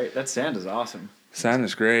is great. That sand is awesome. Sand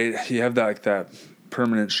is great. You have that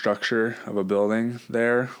permanent structure of a building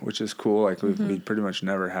there, which is cool. We pretty much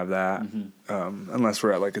never have that unless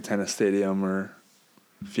we're at a tennis stadium or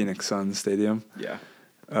Phoenix Suns Stadium. Yeah.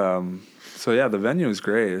 So yeah, the venue is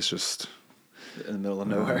great. It's just in the middle of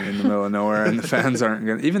nowhere. And the fans aren't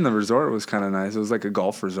gonna. Even the resort was kind of nice. It was like a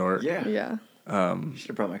golf resort. Yeah. Yeah. You should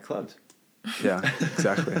have brought my clubs. Yeah,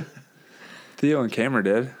 exactly. Theo and Kamer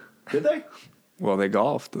did. Did they? Well, they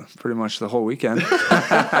golfed pretty much the whole weekend. No,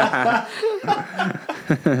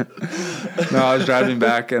 I was driving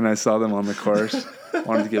back and I saw them on the course.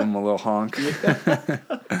 Wanted to give them a little honk.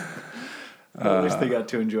 At least they got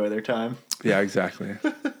to enjoy their time. Yeah, exactly.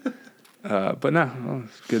 But no, well,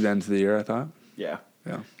 good end to the year, I thought. Yeah.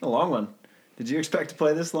 Yeah. A long one. Did you expect to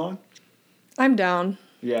play this long? I'm down.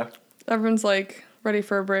 Yeah. Everyone's like ready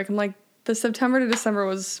for a break. I'm like, the September to December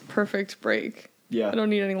was perfect break. Yeah. I don't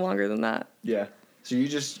need any longer than that. Yeah. So you're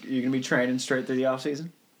going to be training straight through the off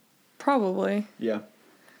season? Probably. Yeah.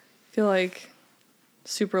 I feel like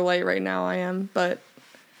super light right now I am, but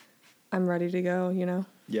I'm ready to go,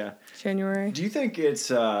 Yeah. January. Do you think it's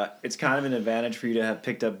kind of an advantage for you to have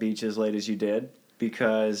picked up beach as late as you did?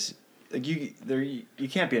 Because like you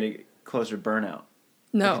can't be any closer to burnout.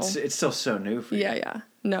 No. Like it's still so new for you. Yeah.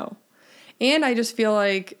 No. And I just feel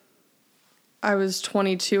like I was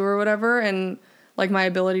 22 or whatever, and like my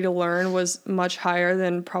ability to learn was much higher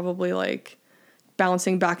than probably like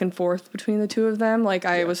bouncing back and forth between the two of them. Like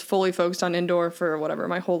I was fully focused on indoor for whatever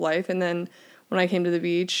my whole life, and then when I came to the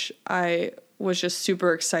beach, I was just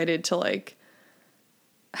super excited to like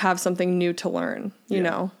have something new to learn, you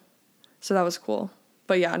know? So that was cool.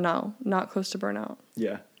 But yeah, no, not close to burnout.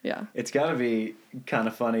 Yeah. Yeah. It's got to be kind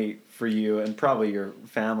of funny for you and probably your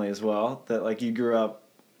family as well that like you grew up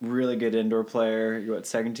really good indoor player. You were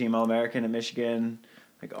second team All-American at Michigan,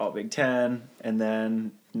 like all Big Ten, and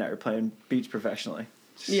then now you're playing beach professionally.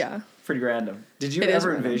 Yeah. Pretty random. Did you It is ever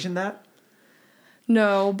random. envision that?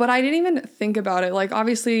 No, but I didn't even think about it. Like,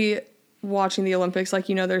 obviously, watching the Olympics, like,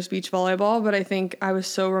 there's beach volleyball, but I think I was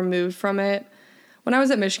so removed from it. When I was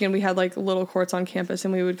at Michigan, we had, like, little courts on campus,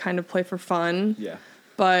 and we would kind of play for fun. Yeah.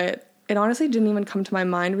 But it honestly didn't even come to my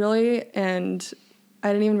mind, really, and I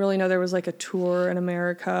didn't even really know there was, like, a tour in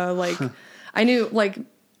America. Like, I knew, like,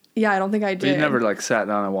 I don't think I did. But you never, like, sat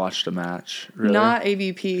down and watched a match, really? Not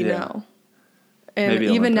AVP, no. And Maybe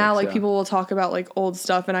even now, Olympics, like, people will talk about, like, old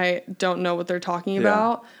stuff, and I don't know what they're talking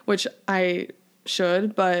about, which I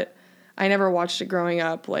should, but I never watched it growing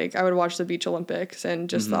up. Like, I would watch the Beach Olympics and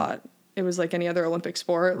just thought it was like any other Olympic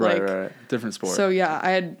sport. Right. Different sport. So, yeah,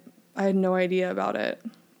 I had no idea about it.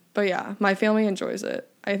 But, yeah, my family enjoys it.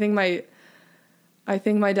 I think my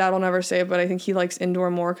dad will never say it, but I think he likes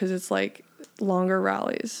indoor more because it's, like, longer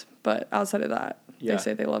rallies. But outside of that, they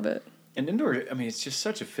say they love it. And indoor, I mean, it's just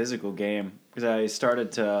such a physical game. Because I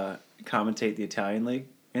started to commentate the Italian League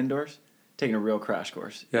indoors, taking a real crash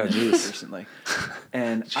course. Yeah, geez. Recently.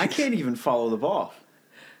 And I can't even follow the ball.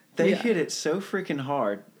 They hit it so freaking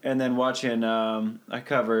hard. And then watching, I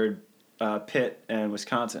covered Pitt and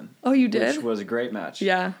Wisconsin. Oh, you did? Which was a great match.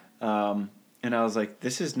 Yeah. And I was like,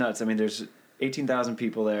 this is nuts. I mean, there's 18,000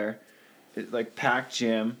 people there, like packed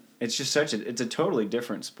gym. It's just it's a totally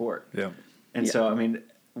different sport. Yeah. And so, I mean,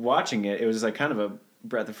 watching it was like kind of a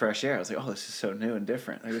breath of fresh air. I was like, oh, this is so new and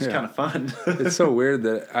different. Like, it was kind of fun. It's so weird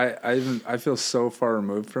that I feel so far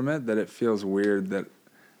removed from it that it feels weird that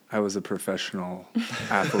I was a professional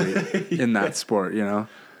athlete in that sport,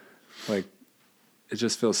 Like, it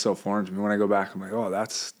just feels so foreign to me. When I go back, I'm like, oh,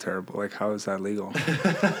 that's terrible. Like, how is that legal?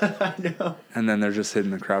 I know. And then they're just hitting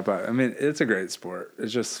the crap out. I mean, it's a great sport.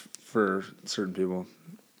 It's just for certain people,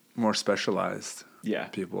 more specialized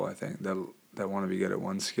people, I think, that want to be good at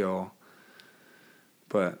one skill.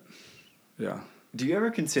 But, yeah. Do you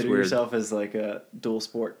ever consider yourself as like a dual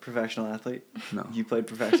sport professional athlete? No. You played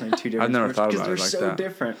professionally in two different I've never sports? thought about it like Because they're so that.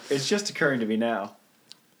 different. It's just occurring to me now.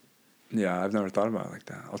 Yeah, I've never thought about it like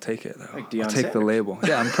that. I'll take it, though. Like Deion I'll take the Sanders. label.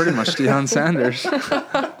 Yeah, I'm pretty much Deion Sanders.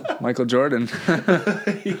 Michael Jordan.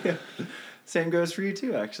 Yeah. Same goes for you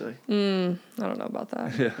too, actually. I don't know about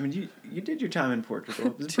that. Yeah. I mean, you did your time in Portugal.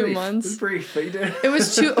 It was 2 brief. months. It was brief, but you did.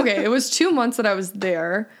 It was 2 months that I was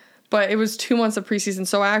there, but it was 2 months of preseason.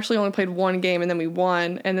 So I actually only played one game, and then we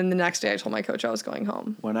won. And then the next day, I told my coach I was going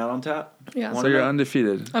home. Went out on top. Yeah. So you're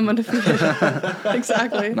undefeated. I'm undefeated.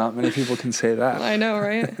 Exactly. Not many people can say that. I know,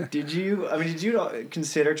 right? Did you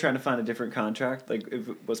consider trying to find a different contract? Like,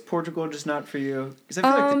 was Portugal just not for you? Because I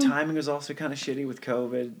feel like the timing was also kind of shitty with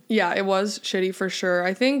COVID. Yeah, it was shitty for sure.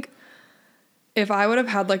 I think if I would have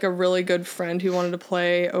had like a really good friend who wanted to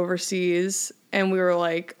play overseas and we were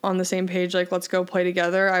like on the same page, like let's go play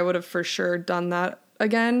together, I would have for sure done that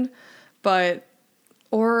again. But,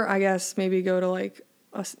 or I guess maybe go to like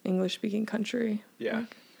a English speaking country. Yeah.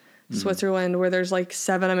 Like Switzerland, where there's like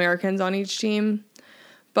 7 Americans on each team.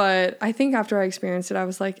 But I think after I experienced it, I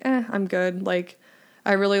was like, I'm good. Like,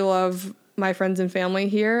 I really love my friends and family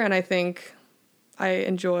here, and I think I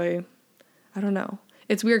enjoy, I don't know.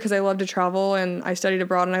 it's weird because I love to travel and I studied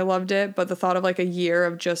abroad and I loved it, but the thought of like a year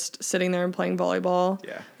of just sitting there and playing volleyball,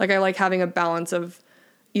 like I like having a balance of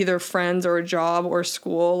either friends or a job or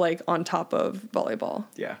school like on top of volleyball.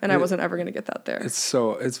 And I wasn't ever going to get that there.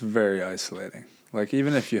 It's very isolating. Like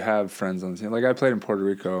even if you have friends on the team, like I played in Puerto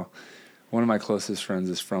Rico. One of my closest friends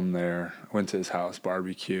is from there. I went to his house,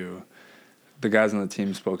 barbecue. The guys on the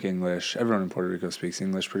team spoke English. Everyone in Puerto Rico speaks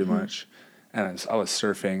English pretty much. And I was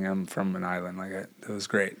surfing. I'm from an island. Like it was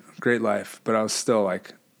great life. But I was still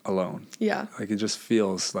like alone. Yeah. Like it just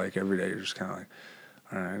feels like every day you're just kind of like,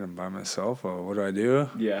 all right, I'm by myself. Oh, what do I do?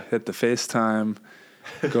 Yeah. Hit the FaceTime,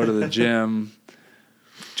 go to the gym,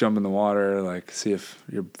 jump in the water, like see if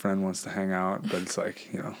your friend wants to hang out. But it's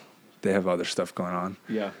like, you know, they have other stuff going on.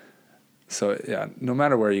 Yeah. So, yeah, no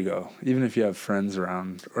matter where you go, even if you have friends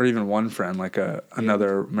around or even one friend, like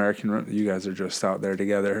another American, you guys are just out there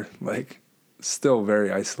together, like still very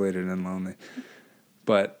isolated and lonely.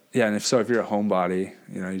 But, yeah, and if you're a homebody,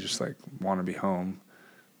 you know, you just like want to be home.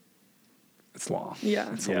 It's long. Yeah.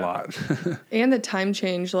 It's a lot. And the time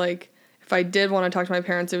change, like if I did want to talk to my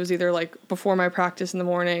parents, it was either like before my practice in the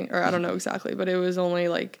morning or I don't know exactly, but it was only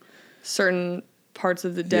like certain parts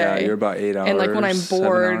of the day. Yeah, you're about 8 hours. And like when I'm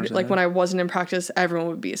bored, like when I wasn't in practice, everyone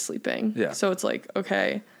would be sleeping. Yeah. So it's like,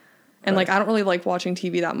 okay. And like I don't really like watching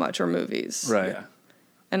TV that much or movies. Right. Yeah.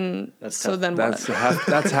 And that's so tough. Then that's what?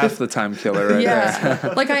 That's half the time killer right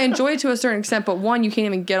there. Like I enjoy it to a certain extent, but one, you can't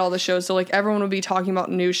even get all the shows. So like everyone would be talking about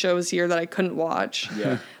new shows here that I couldn't watch.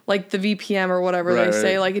 Yeah. Like the VPN or whatever they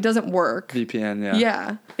say, like it doesn't work. VPN, yeah.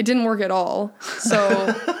 Yeah. It didn't work at all. So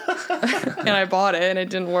and I bought it and it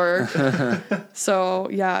didn't work. So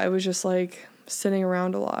yeah, it was just like sitting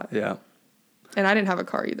around a lot. Yeah. And I didn't have a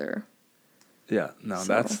car either. Yeah. No,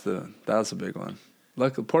 so. That's a big one.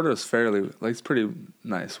 Like Porto's it's pretty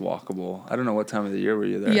nice, walkable. I don't know what time of the year were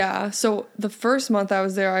you there? Yeah, so the first month I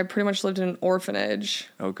was there, I pretty much lived in an orphanage.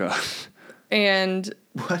 Oh gosh. And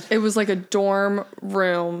it was like a dorm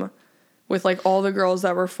room with like all the girls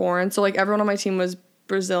that were foreign. So like everyone on my team was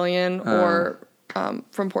Brazilian or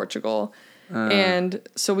from Portugal. And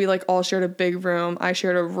so we like all shared a big room.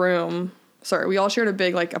 We all shared a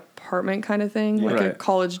big like apartment kind of thing, like a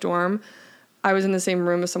college dorm. I was in the same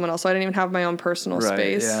room as someone else, so I didn't even have my own personal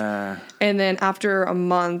space. Yeah. And then after a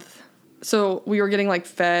month, so we were getting like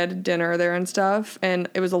fed dinner there and stuff, and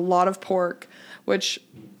it was a lot of pork, which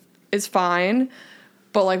is fine.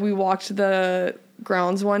 But like we walked the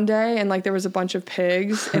grounds one day, and like there was a bunch of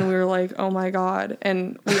pigs, and we were like, oh my God.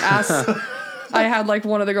 And we asked, I had like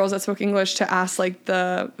one of the girls that spoke English to ask like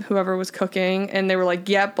whoever was cooking, and they were like,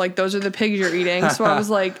 yep, like those are the pigs you're eating. So I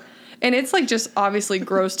was like, and it's, like, just obviously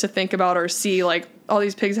gross to think about or see. Like, all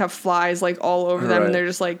these pigs have flies, like, all over them. And they're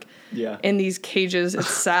just, like, in these cages. It's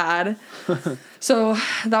sad. So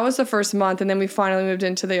that was the first month. And then we finally moved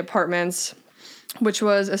into the apartments, which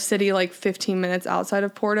was a city, like, 15 minutes outside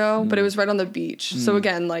of Porto. But it was right on the beach. So,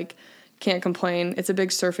 again, like, can't complain. It's a big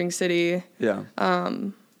surfing city. Yeah.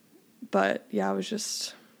 But, yeah, it was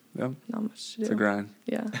just not much to do. It's a grind.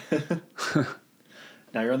 Yeah.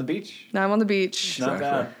 Now you're on the beach. Now I'm on the beach. Not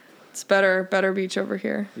bad. It's better beach over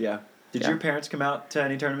here. Yeah. Did your parents come out to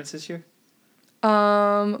any tournaments this year?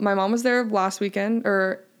 My mom was there last weekend,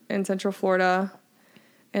 or in Central Florida,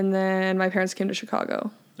 and then my parents came to Chicago.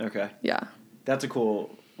 Okay. Yeah. That's a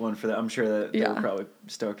cool one for that. I'm sure that they were probably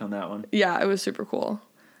stoked on that one. Yeah, it was super cool.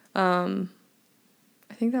 I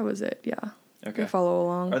think that was it. Yeah. Okay. Follow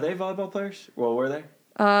along. Are they volleyball players? Well, were they?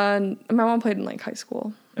 My mom played in like high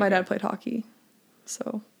school. My dad played hockey.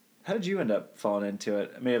 So. How did you end up falling into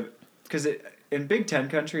it? I mean, because in Big Ten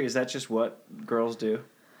country, is that just what girls do?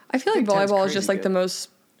 I feel like volleyball is just like the most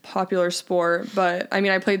popular sport. But I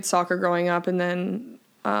mean, I played soccer growing up, and then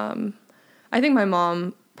I think my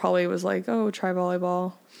mom probably was like, "Oh, try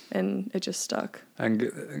volleyball," and it just stuck.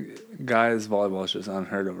 And guys, volleyball is just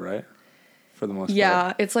unheard of, right? For the most part.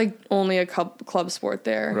 Yeah, it's like only a club sport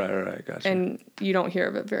there. Right, gotcha. And you don't hear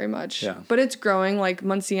of it very much. Yeah. But it's growing. Like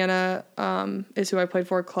Munciana is who I played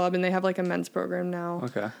for club, and they have like a men's program now.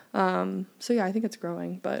 Okay. So yeah, I think it's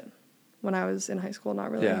growing, but when I was in high school,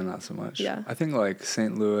 not really. Yeah, not so much. Yeah. I think like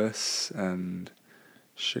St. Louis and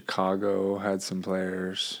Chicago had some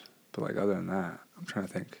players, but like other than that, I'm trying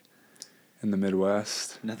to think. In the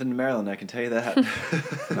Midwest. Nothing in Maryland, I can tell you that.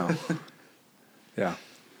 No. Yeah.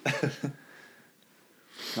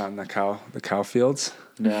 Not in the cow fields?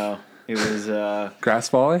 No. It was... grass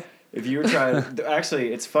volley? If you were trying...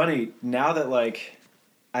 Actually, it's funny. Now that, like,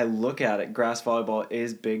 I look at it, grass volleyball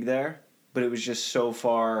is big there, but it was just so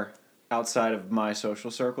far outside of my social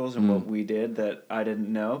circles and what we did that I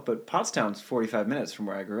didn't know. But Pottstown's 45 minutes from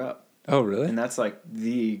where I grew up. Oh, really? And that's, like,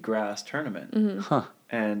 the grass tournament. Mm-hmm. Huh.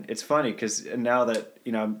 And it's funny because now that,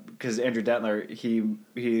 because Andrew Dentler,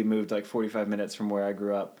 he moved like 45 minutes from where I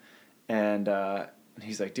grew up. And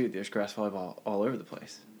he's like, dude, there's grass volleyball all over the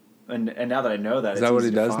place. And now that I know that, Is that what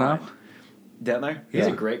he does now? Dentler? He's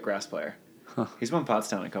Yeah. a great grass player. Huh. He's won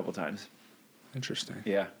Pottstown a couple times. Interesting.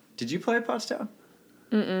 Yeah. Did you play at Pottstown?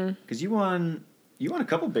 Mm-mm. Because you won a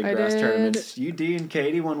couple big grass did. tournaments. You, D, and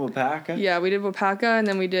Katie won Wapaka. Yeah, we did Wapaka, and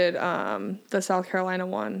then we did the South Carolina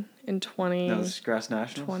one in 2020. That was grass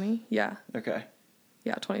nationals? Yeah. Okay.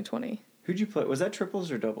 Yeah, 2020. Who'd you play? Was that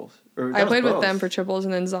triples or doubles? Or I played with them for triples,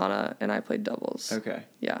 and then Zana and I played doubles. Okay.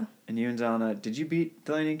 Yeah. And you and Zana, did you beat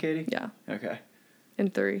Delaney and Katie? Yeah. Okay.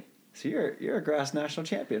 In 3. So you're a grass national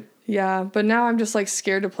champion. Yeah, but now I'm just like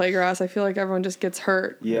scared to play grass. I feel like everyone just gets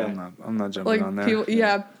hurt. Yeah. I'm not jumping Like on there. people,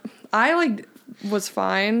 yeah, I like was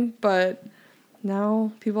fine, but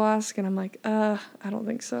now people ask, and I'm like, I don't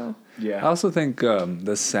think so. Yeah. I also think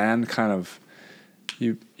the sand kind of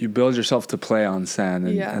you build yourself to play on sand,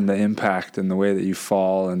 and the impact and the way that you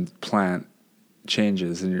fall and plant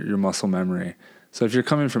changes in your muscle memory. So if you're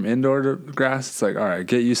coming from indoor to grass, it's like, all right,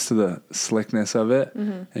 get used to the slickness of it,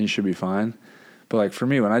 and you should be fine. But like for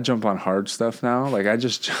me, when I jump on hard stuff now, like I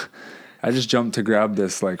just jumped to grab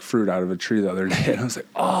this like fruit out of a tree the other day, and I was like,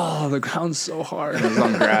 oh, the ground's so hard. And it was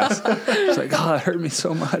on grass. It's like, oh, it hurt me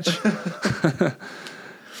so much.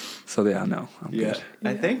 So yeah, no, I'm good.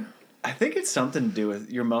 I think it's something to do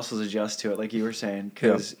with your muscles adjust to it, like you were saying.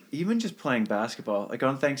 Because even just playing basketball, like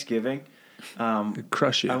on Thanksgiving, It'd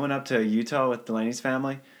crush you. I went up to Utah with Delaney's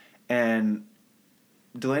family, and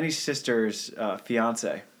Delaney's sister's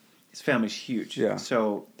fiance, his family's huge. Yeah.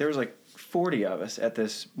 So there was like 40 of us at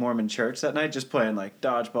this Mormon church that night, just playing like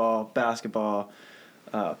dodgeball, basketball,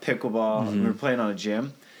 pickleball. Mm-hmm. We were playing on a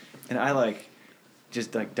gym, and I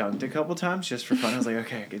just dunked a couple times just for fun. I was like,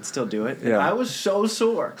 okay, I can still do it. And Yeah. I was so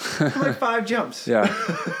sore. Like 5 jumps. Yeah.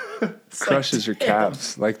 Crushes your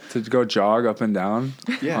calves. Like to go jog up and down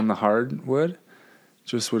on the hardwood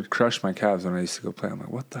just would crush my calves when I used to go play. I'm like,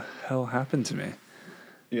 what the hell happened to me?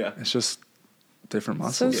 Yeah. It's just different So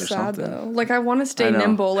muscles or sad something. though. Like I want to stay I know.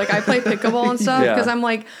 nimble. Like I play pickleball and stuff Yeah. because I'm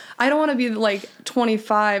like I don't want to be like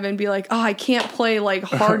 25 and be like, oh, I can't play like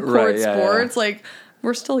hard Right, court yeah, sports. Like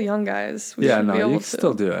we're still young guys. We Yeah, should no, be able you to. can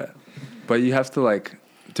still do it. But you have to like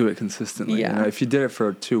do it consistently. Yeah. You know, if you did it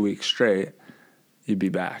for 2 weeks straight, you'd be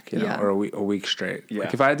back, Yeah. or a week straight. Yeah.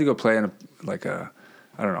 Like if I had to go play in a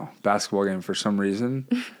I don't know, basketball game for some reason,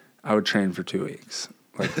 I would train for 2 weeks.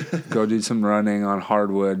 Like go do some running on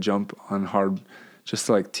hardwood, jump on hard, just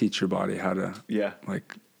to like teach your body how to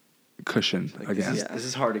like cushion again. This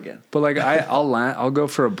is hard again. But like I'll go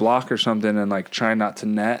for a block or something and like try not to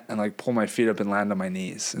net and like pull my feet up and land on my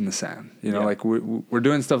knees in the sand. You know, like we're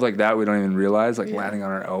doing stuff like that we don't even realize, like landing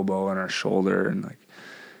on our elbow and our shoulder, and like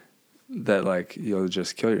that, like you'll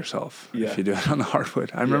just kill yourself if you do it on the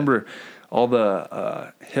hardwood. I remember all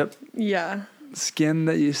the hip skin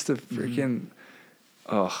that used to freaking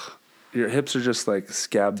your hips are just like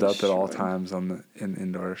scabbed up at all times in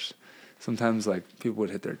indoors. Sometimes like people would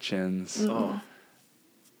hit their chins.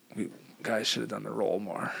 Guys should have done the roll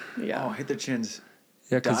more. Yeah. Oh, hit their chins.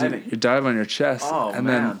 Yeah, because you dive on your chest. Oh,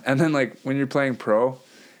 man. Then like when you're playing pro,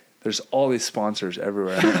 there's all these sponsors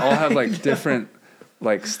everywhere. And they all have like different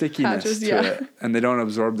like stickiness Patches, to it, and they don't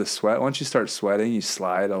absorb the sweat. Once you start sweating, you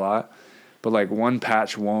slide a lot. But like one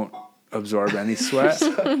patch won't absorb any sweat,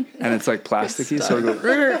 and it's like plasticky, so it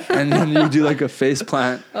goes, and then you do like a face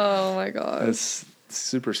plant. Oh my god. It's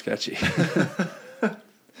super sketchy.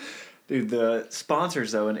 Dude, the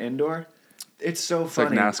sponsors though in indoor, it's so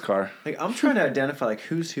funny. Like NASCAR. Like I'm trying to identify like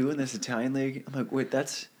who's who in this Italian league. I'm like, wait,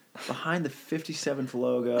 that's behind the 57th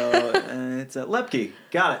logo, and it's Lepke.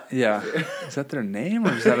 Got it. Yeah. Is that their name,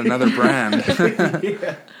 or is that another brand?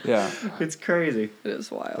 Yeah. It's crazy. It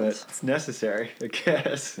is wild. But it's necessary, I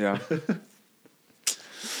guess. Yeah.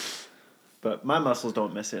 But my muscles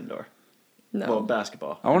don't miss indoor. No. Well,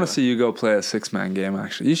 basketball. I want to see you go play a 6-man game,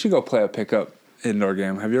 actually. You should go play a pickup indoor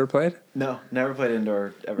game. Have you ever played? No, never played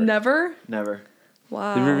indoor ever. Never? Never.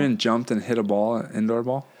 Wow. Have you ever even jumped and hit a ball, an indoor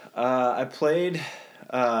ball? I played.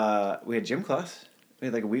 We had gym class. We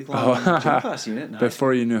had like a week-long gym class unit in high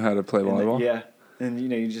Before you knew how to play school. volleyball? Yeah. And,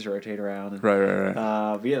 you just rotate around. And, Right.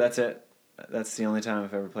 but yeah, that's it. That's the only time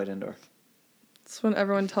I've ever played indoor. It's when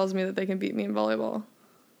everyone tells me that they can beat me in volleyball.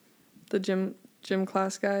 The gym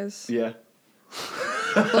class guys. Yeah.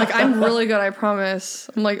 Like, I'm really good, I promise.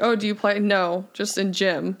 I'm like, oh, do you play? No, just in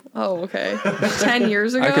gym. Oh, okay. 10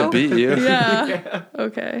 years ago? I could beat you. Yeah.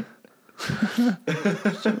 Okay.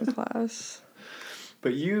 Gym class.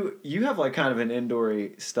 But you have like kind of an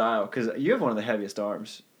indoor-y style because you have one of the heaviest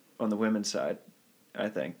arms on the women's side, I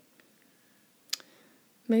think.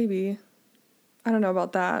 maybe. I don't know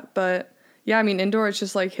about that, but yeah, I mean, indoor, it's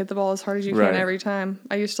just like hit the ball as hard as you can every time.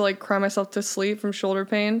 I used to like cry myself to sleep from shoulder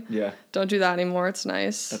pain. Yeah. Don't do that anymore. It's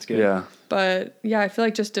nice. That's good. Yeah. But yeah, I feel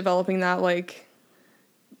like just developing that, like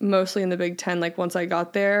mostly in the Big Ten, like once I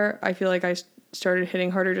got there, I feel like I started hitting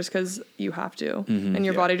harder just because you have to. And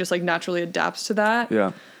your body just like naturally adapts to that.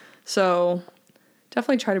 Yeah. So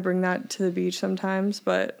definitely try to bring that to the beach sometimes,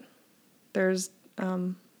 but there's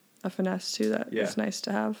a finesse too that is nice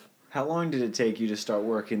to have. How long did it take you to start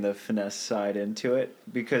working the finesse side into it?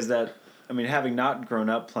 Because having not grown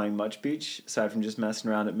up playing much beach, aside from just messing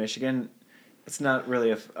around at Michigan, it's not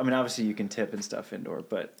really obviously you can tip and stuff indoor,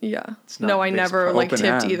 but yeah. It's not No, I never like tipped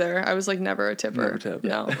hand. either. I was like never a tipper. Never tipped.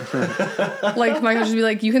 No. Like my coach would be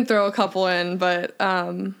like, you can throw a couple in, but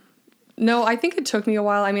no, I think it took me a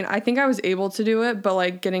while. I mean, I think I was able to do it, but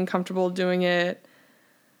like getting comfortable doing it,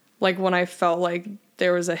 like when I felt like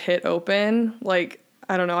there was a hit open, like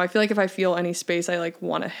I don't know. I feel like if I feel any space, I like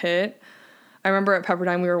want to hit. I remember at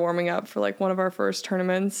Pepperdine we were warming up for like one of our first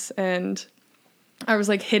tournaments, and I was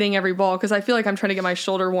like hitting every ball because I feel like I'm trying to get my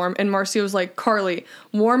shoulder warm. And Marcia was like, Carly,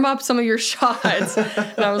 warm up some of your shots.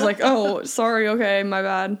 And I was like, oh, sorry. Okay, my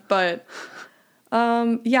bad. But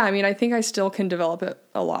yeah, I mean, I think I still can develop it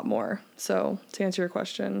a lot more. So to answer your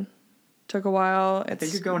question, took a while. I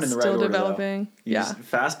think you're going in the right still order, developing. Though. Yeah.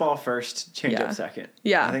 Fastball first, change up second.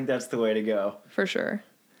 Yeah. I think that's the way to go. For sure.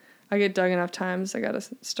 I get dug enough times. I got to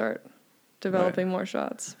start developing more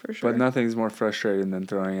shots, for sure. But nothing's more frustrating than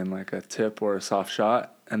throwing in like a tip or a soft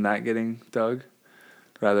shot and that getting dug,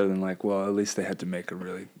 rather than like, well, at least they had to make a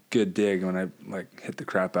really good dig when I like hit the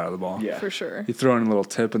crap out of the ball. Yeah. For sure. You throw in a little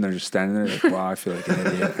tip and they're just standing there like, wow, I feel like an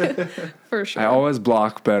idiot. For sure. I always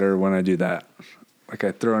block better when I do that. Like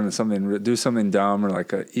I throw into something, do something dumb or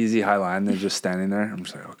like a easy high line, they're just standing there. I'm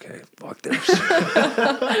just like, okay, fuck this.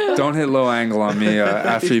 Don't hit low angle on me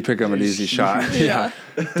after you pick up an easy shot. Yeah.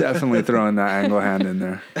 Definitely throwing that angle hand in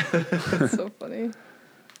there. That's so funny.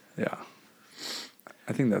 Yeah.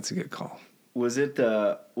 I think that's a good call. Was it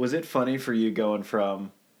funny for you going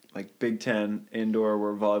from like Big Ten indoor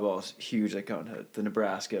where volleyball is huge, like going to the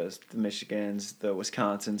Nebraskas, the Michigans, the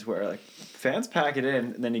Wisconsins, where like fans pack it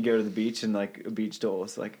in, and then you go to the beach and like a beach duel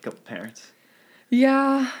is like a couple parents?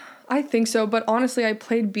 Yeah, I think so. But honestly, I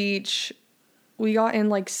played beach. We got in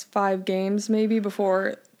like 5 games maybe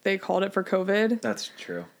before they called it for COVID. That's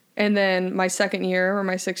true. And then my second year or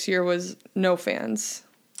my 6th year was no fans.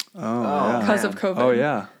 Oh, because of COVID. Oh,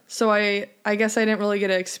 yeah. So I guess I didn't really get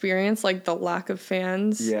to experience like the lack of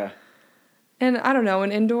fans. Yeah. And I don't know,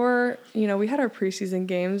 in indoor, we had our preseason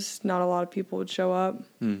games. Not a lot of people would show up.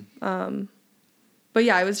 But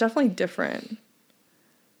yeah, it was definitely different.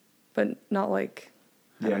 But not like,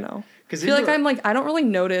 I don't know. I feel like I don't really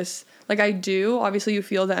notice. Like I do, obviously you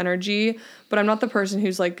feel the energy, but I'm not the person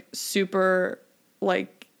who's like super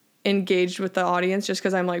like engaged with the audience just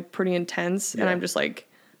because I'm like pretty intense and I'm just like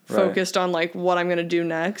focused on like what I'm gonna do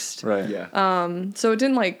next. Right. Yeah. So it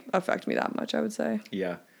didn't like affect me that much, I would say.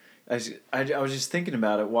 Yeah. I was just thinking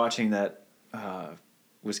about it watching that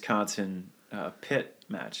Wisconsin Pitt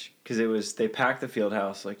match because they packed the field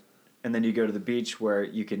house like, and then you go to the beach where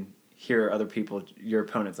you can hear other people, your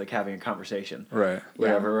opponents, like having a conversation. Right.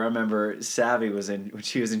 Whatever. Yeah. I remember Savvy when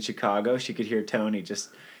she was in Chicago, she could hear Tony just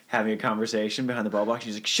having a conversation behind the ball box.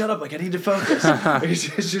 She's like, shut up, like I need to focus.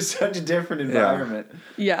 It's just such a different environment.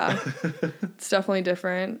 Yeah. It's definitely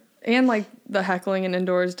different. And like the heckling in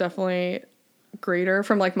indoors is definitely greater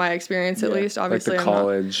from like my experience at least. Obviously like the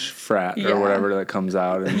college frat or whatever that comes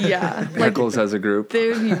out and heckles as a group. They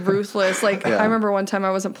would be ruthless. Like I remember one time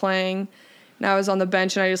I wasn't playing and I was on the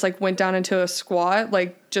bench and I just like went down into a squat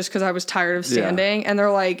like just because I was tired of standing and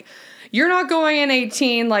they're like, you're not going in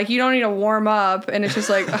 18, like you don't need to warm up, and it's just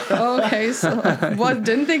like, oh, okay, so what?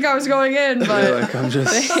 Didn't think I was going in, but you're like I'm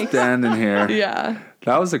just standing here. Yeah,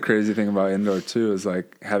 that was the crazy thing about indoor too, is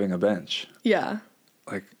like having a bench. Yeah,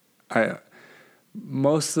 like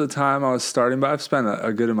most of the time I was starting, but I've spent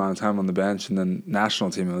a good amount of time on the bench, and then national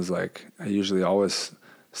team it was like I usually always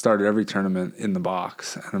started every tournament in the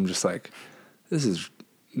box, and I'm just like, this is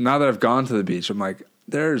now that I've gone to the beach, I'm like,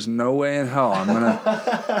 there's no way in hell I'm going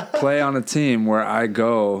to play on a team where I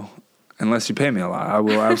go, unless you pay me a lot. I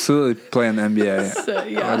will absolutely play in the NBA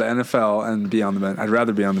or the NFL and be on the bench. I'd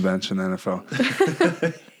rather be on the bench in the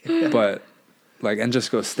NFL. But, like, and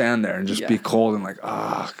just go stand there and just be cold and like,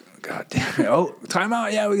 oh, God damn it. Oh,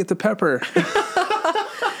 timeout. Yeah, we get the pepper.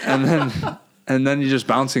 and then you're just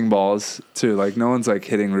bouncing balls, too. Like, no one's, like,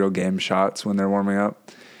 hitting real game shots when they're warming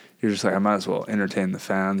up. You're just like, I might as well entertain the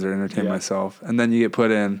fans or entertain myself. And then you get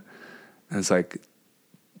put in, and it's like,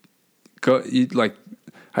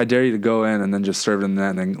 I dare you to go in and then just serve it in the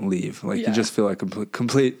net and then leave. Like, you just feel like a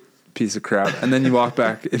complete piece of crap. And then you walk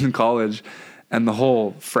back in college, and the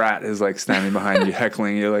whole frat is like standing behind you,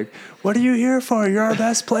 heckling you, like, "What are you here for? You're our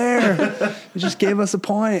best player. You just gave us a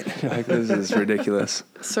point." You're like, this is ridiculous.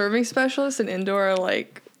 Serving specialists in indoor are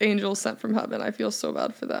like angels sent from heaven. I feel so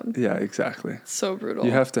bad for them. Yeah, exactly. So brutal.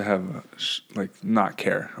 You have to have like not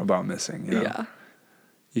care about missing. You know? Yeah.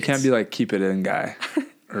 You can't be like keep it in guy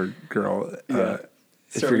or girl.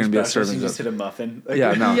 If you're going to be a serving, you just hit a muffin. Like,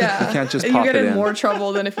 yeah, no, Yeah. you can't just you pop get it in in. more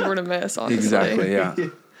trouble than if you were to miss, honestly. Exactly, yeah.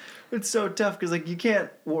 It's so tough because like you can't.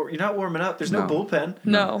 You're not warming up. There's no No. bullpen.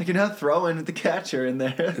 No. Like you're not throwing with the catcher in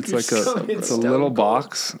there. It's You're like it's a stone little cold.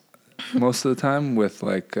 box most of the time with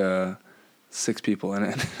like 6 people in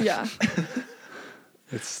it. Yeah.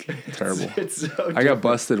 It's terrible. It's so I got different.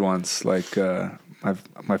 busted once. Like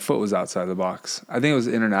my foot was outside the box. I think it was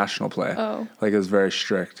international play. Oh. Like it was very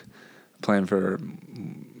strict. Playing for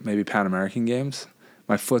maybe Pan American games.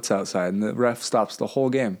 My foot's outside, and the ref stops the whole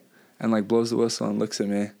game and like blows the whistle and looks at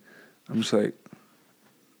me. I'm just like,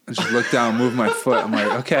 I just look down, move my foot. I'm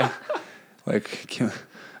like, okay, like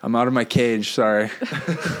I'm out of my cage. Sorry.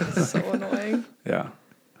 So annoying. Yeah.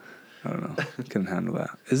 I don't know. Couldn't handle that.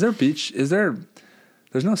 Is there beach?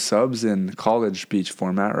 There's no subs in college beach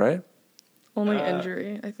format, right? Only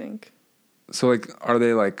injury, I think. So like, are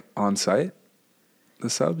they like on site? The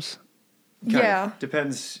subs? Kind of. Yeah.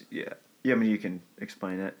 Depends. Yeah. Yeah. I mean, you can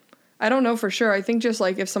explain it. I don't know for sure. I think just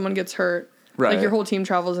like if someone gets hurt, Right. like your whole team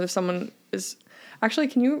travels, and if someone is actually,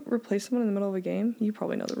 can you replace someone in the middle of a game? You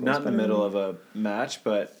probably know the rules. Not in the better than middle me. of a match,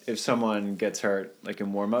 but if someone gets hurt, like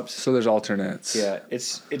in warm-ups. So there's alternates. Yeah,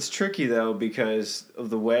 it's tricky though because of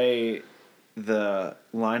the way the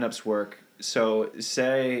lineups work. So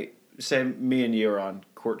say me and you are on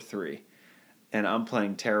court 3, and I'm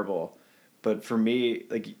playing terrible, but for me,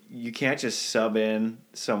 like you can't just sub in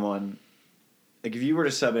someone. Like if you were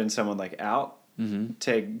to sub in someone like out,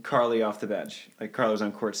 take Carly off the bench. Like Carly's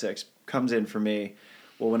on court 6, comes in for me.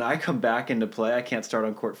 Well, when I come back into play, I can't start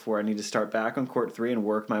on court 4. I need to start back on court 3 and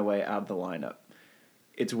work my way out of the lineup.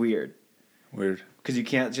 It's weird. Weird. Because you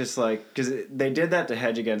can't just like... Because they did that to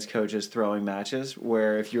hedge against coaches throwing matches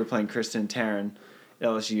where if you were playing Kristen and Taryn at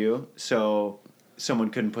LSU, so someone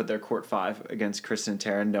couldn't put their court 5 against Kristen and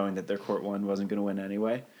Taryn knowing that their court 1 wasn't going to win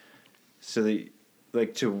anyway. So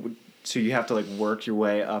so you have to like work your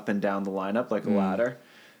way up and down the lineup like a ladder.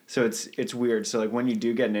 So it's weird. So like when you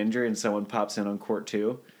do get an injury and someone pops in on court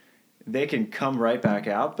 2, they can come right back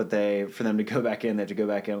out, but for them to go back in, they have to go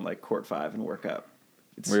back in on like court 5 and work up.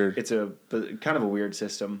 It's Weird. It's a kind of a weird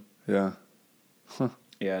system. Yeah.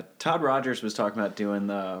 Yeah, Todd Rogers was talking about doing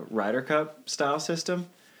the Ryder Cup style system,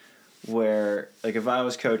 where like if I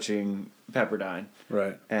was coaching Pepperdine,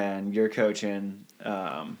 Right. and you're coaching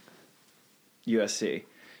USC,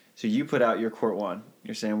 so you put out your court 1.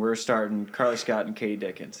 You're saying we're starting Carly Scott and Katie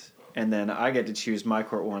Dickens, and then I get to choose my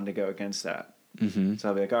court 1 to go against that. Mm-hmm. So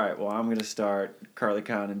I'll be like, all right, well, I'm going to start Carly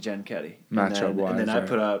Kahn and Jen Ketty. Matchup wise, and then I right.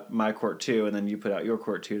 put out my court 2, and then you put out your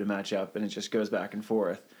court 2 to match up, and it just goes back and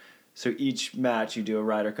forth. So each match you do a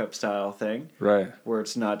Ryder Cup style thing, Right. where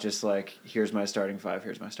it's not just like, here's my starting 5,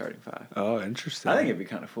 here's my starting 5. Oh, interesting. I think it'd be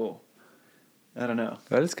kind of cool. I don't know.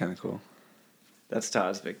 that is kind of cool. That's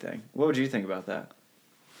Todd's big thing. What would you think about that?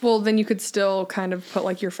 Well, then you could still kind of put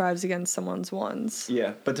like your 5s against someone's 1s.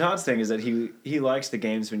 Yeah, but Todd's thing is that he likes the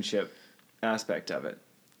gamesmanship aspect of it.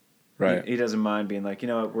 Right. He doesn't mind being like, you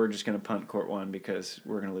know what, we're just going to punt court 1 because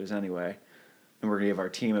we're going to lose anyway. And we're going to give our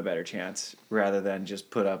team a better chance rather than just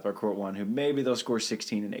put up our court 1 who maybe they'll score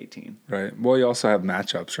 16 and 18. Right. Well, you also have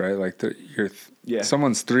matchups, right? Like Yeah.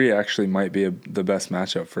 someone's 3 actually might be the best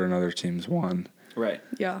matchup for another team's 1. Right.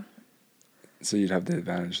 Yeah. So you'd have the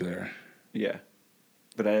advantage there. Yeah.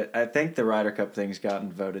 But I think the Ryder Cup thing's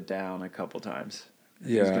gotten voted down a couple times.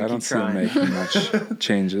 Yeah, gonna I don't keep see them trying. making much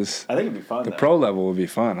changes. I think it'd be fun, The though. pro level would be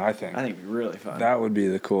fun, I think. I think it'd be really fun. That would be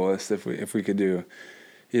the coolest if we could do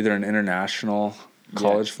either an international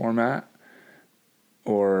college format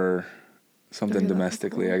or something that'd be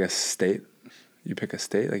domestically. cool. I guess state. You pick a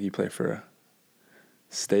state, like you play for a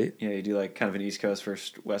state, Yeah, you do like kind of an East Coast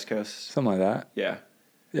versus West Coast. something like that. Yeah.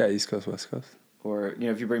 Yeah, East Coast, West Coast. Or,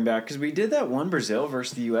 if you bring back... Because we did that one Brazil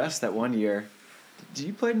versus the U.S. that one year. Did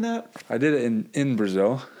you play in that? I did it in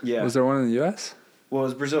Brazil. Yeah. Was there one in the U.S.? Well, it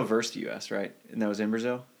was Brazil versus the U.S., right? And that was in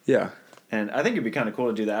Brazil? Yeah. And I think it'd be kind of cool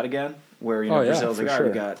to do that again, where, Oh, yeah, Brazil's like, for all right,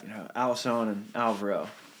 we sure. got, Alisson and Alvaro.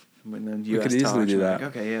 And then We US could easily talks, do we're that.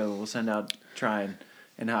 Like, okay, yeah, we'll send out Try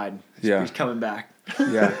and hide. Yeah. He's coming back.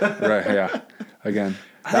 Yeah, right, yeah. Again,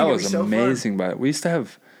 I that think it'd was be so fun. amazing. But we used to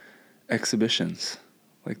have exhibitions.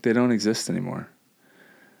 Like, they don't exist anymore.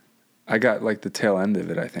 I got like the tail end of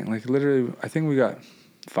it, I think. Like literally, I think we got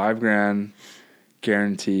 $5,000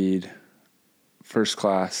 guaranteed, first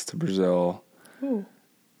class to Brazil. Ooh.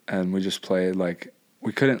 And we just played like,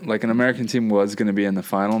 we couldn't, like an American team was going to be in the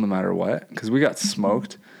final no matter what, because we got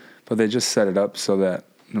smoked, but they just set it up so that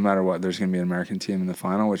no matter what, there's going to be an American team in the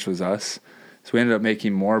final, which was us. So we ended up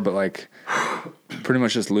making more, but like pretty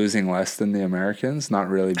much just losing less than the Americans, not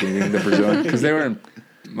really beating the Brazilians, because they were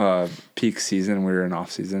in peak season, we were in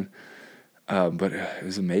off season. But it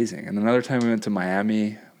was amazing. And another time we went to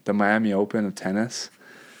Miami, the Miami Open of tennis,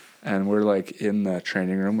 and we're like in the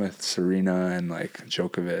training room with Serena and like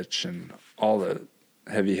Djokovic and all the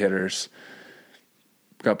heavy hitters.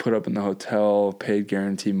 Got put up in the hotel, paid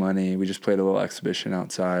guarantee money. We just played a little exhibition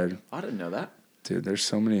outside. I didn't know that. Dude, there's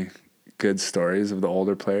so many good stories of the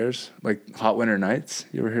older players. Like Hot Winter Nights.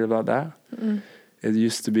 You ever hear about that? Mm-mm. It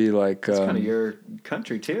used to be like... It's kind of your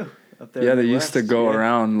country too. Up there yeah, in the they West. used to go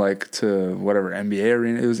around like to whatever NBA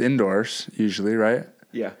arena. It was indoors usually, right?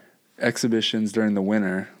 Yeah. Exhibitions during the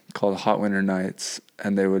winter called Hot Winter Nights,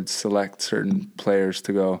 and they would select certain players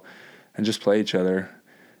to go and just play each other.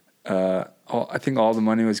 I think all the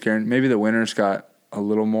money was guaranteed. Maybe the winners got a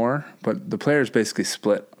little more, but the players basically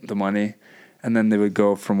split the money, and then they would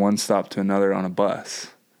go from one stop to another on a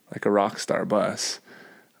bus, like a rock star bus,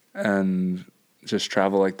 and just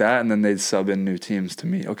travel like that. And then they'd sub in new teams to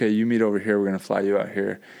meet. Okay, you meet over here. We're going to fly you out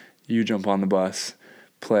here. You jump on the bus,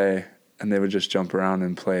 play, and they would just jump around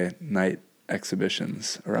and play night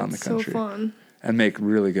exhibitions around the country. So fun. And make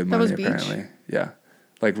really good money, apparently. Beach? Yeah.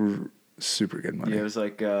 Like super good money. Yeah, it was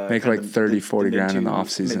like... make like 30, 40 grand in the off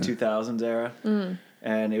season. Mid-2000s era. Mm.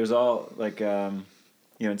 And it was all like, in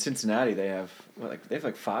Cincinnati they have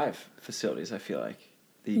like 5 facilities, I feel like,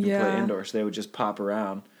 that you can play indoors. So they would just pop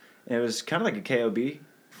around. And it was kind of like a KOB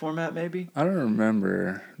format, maybe. I don't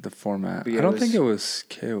remember the format. Yeah, I don't think it was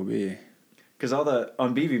KOB. Because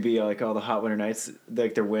on BVB, like all the Hot Winter Nights,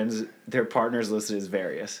 like their wins, their partners listed as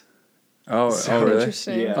various. Oh, really?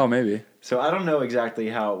 Interesting. Yeah. Oh, maybe. So I don't know exactly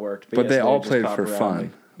how it worked. But yes, they all just played pop for around,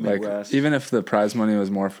 fun. Like, even if the prize money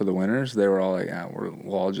was more for the winners, they were all like, yeah,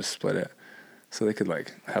 we'll all just split it. So they could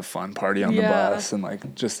like have fun, party on the bus, and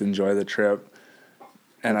like just enjoy the trip.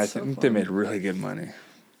 And I think they made really good money,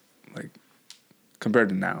 like compared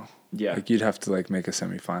to now. Yeah. Like you'd have to like make a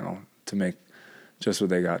semifinal to make just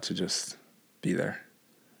what they got to just be there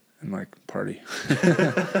and like party.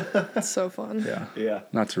 That's so fun. Yeah. Yeah.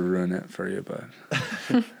 Not to ruin it for you, but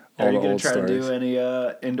Are you going to try to do any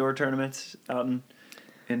indoor tournaments out in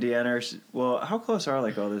Indiana? Well, how close are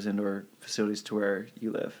like all those indoor facilities to where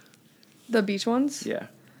you live? The beach ones? Yeah.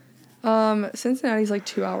 Cincinnati's like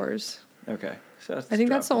 2 hours. Okay. So I think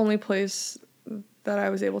that's the only place that I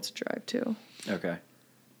was able to drive to. Okay.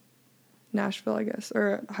 Nashville, I guess,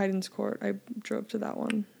 or Hayden's Court. I drove to that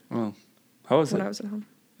one. Oh, how was it? When I was at home.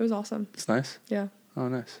 It was awesome. It's nice? Yeah. Oh,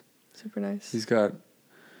 nice. Super nice. He's got,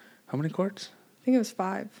 how many courts? I think it was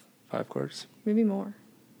 5. 5 courts? Maybe more.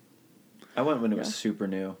 I went when it was super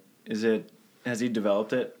new. Has he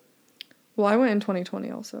developed it? Well, I went in 2020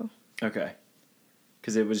 also. Okay.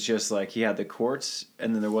 Because it was just like he had the courts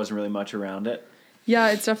and then there wasn't really much around it. Yeah,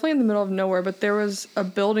 it's definitely in the middle of nowhere, but there was a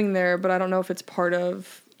building there, but I don't know if it's part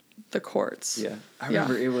of the courts. Yeah. I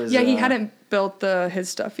remember it was... Yeah, he hadn't built his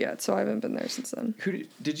stuff yet, so I haven't been there since then.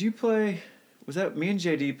 Did you play... Was that... Me and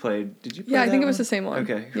JD played... Did you play Yeah, I think one? it was the same one.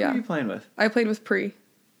 Okay. Who were you playing with? I played with Pri.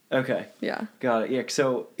 Okay. Yeah. Got it. Yeah,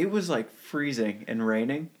 so it was like freezing and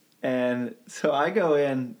raining. And so I go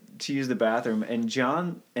in to use the bathroom, and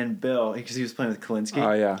John and Bill, because he was playing with Kalinsky.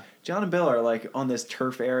 Oh, yeah. John and Bill are like on this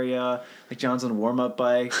turf area. Like John's on a warm-up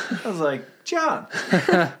bike. I was like, John,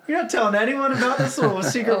 you're not telling anyone about this little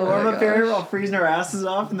secret warm-up area while freezing our asses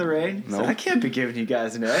off in the rain? Nope. So I can't be giving you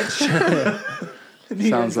guys an edge.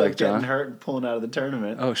 Sounds like John. Getting hurt and pulling out of the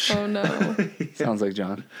tournament. Oh, shit. Oh, no. Sounds like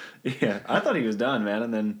John. Yeah, I thought he was done, man.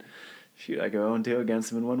 And then, shoot, I go 0-2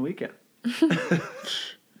 against him in one weekend.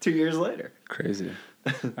 2 years later. Crazy.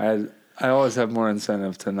 I always have more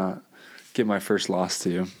incentive to not get my first loss to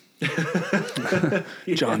you.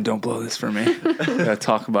 John, don't blow this for me. Gotta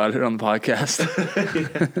talk about it on the podcast.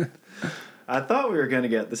 Yeah. I thought we were going to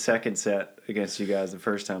get the second set against you guys the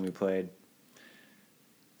first time we played.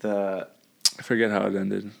 I forget how it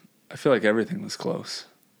ended. I feel like everything was close.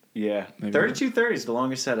 Yeah. 32-30 is the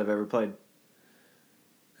longest set I've ever played.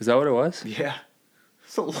 Is that what it was? Yeah.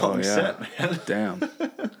 It's a long set, man. Damn.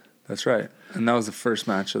 That's right. And that was the first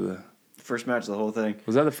match of the... First match of the whole thing.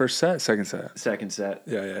 Was that the first set? Second set? Second set.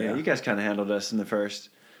 Yeah. You guys kind of handled us in the first.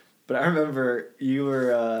 But I remember you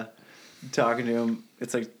were talking to him.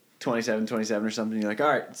 It's like 27 or something. You're like, all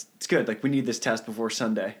right, it's good. Like, we need this test before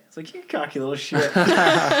Sunday. It's like, you cocky little shit.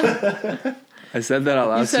 I said that out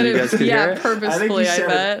loud so you guys could hear it. Purposefully, I think you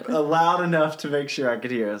bet. it loud enough to make sure I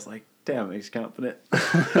could hear. I was like, damn, he's confident.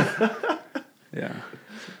 Yeah.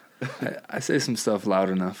 I say some stuff loud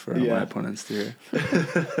enough for my opponents to hear.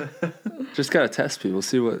 Just gotta test people,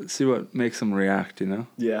 see what makes them react, you know?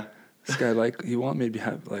 Yeah. This guy, you want me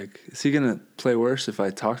to is he gonna play worse if I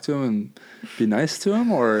talk to him and be nice to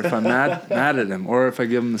him, or if I'm mad at him, or if I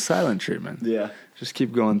give him the silent treatment? Yeah. Just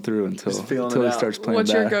keep going through until he starts playing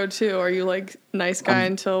What's bad. your go-to? Are you nice guy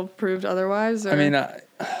until proved otherwise? Or? I mean,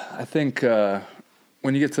 I think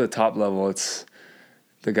when you get to the top level, it's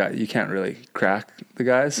the guy, you can't really crack the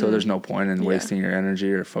guys, so there's no point in wasting your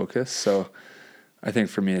energy or focus. So I think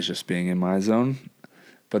for me, it's just being in my zone.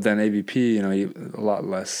 But then AVP, a lot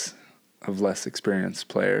less experienced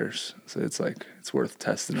players, so it's it's worth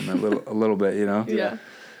testing them a little bit, you know. Yeah.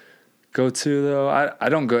 Go to though, I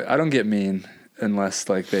don't get mean unless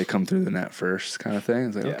they come through the net first, kind of thing.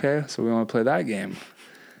 It's okay, so we want to play that game,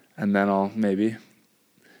 and then I'll maybe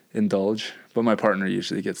indulge. But my partner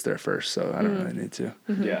usually gets there first, so I don't really need to.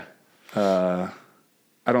 Mm-hmm. Yeah.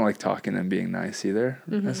 I don't like talking and being nice either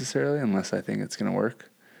necessarily, unless I think it's gonna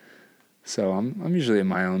work. So I'm usually in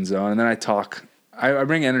my own zone, and then I talk. I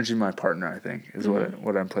bring energy to my partner, I think, is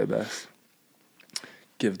what I play best.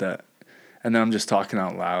 Give that. And then I'm just talking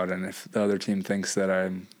out loud, and if the other team thinks that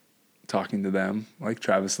I'm talking to them, like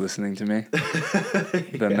Travis listening to me,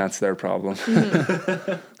 then that's their problem.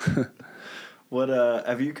 What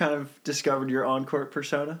have you kind of discovered your on-court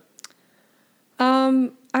persona?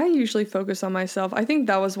 I usually focus on myself. I think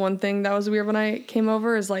that was one thing that was weird when I came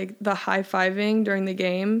over is the high-fiving during the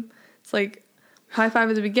game. It's high five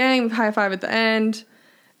at the beginning, high five at the end,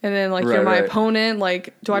 and then you're my opponent.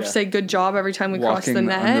 Do I have to say good job every time we cross the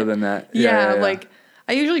net? Under the net. Yeah.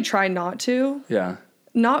 I usually try not to. Yeah.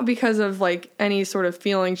 Not because of any sort of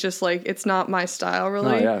feelings, just it's not my style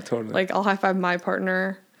really. Oh yeah, totally. I'll high five my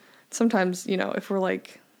partner. Sometimes if we're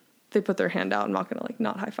they put their hand out, I'm not gonna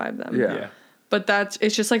not high five them. Yeah. But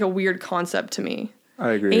it's just a weird concept to me.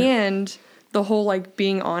 I agree. And the whole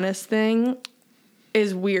being honest thing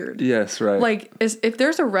is weird. Yes, right. If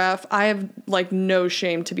there's a ref, I have no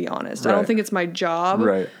shame to be honest. Right. I don't think it's my job.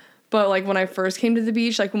 Right. But when I first came to the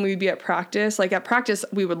beach, when we'd be at practice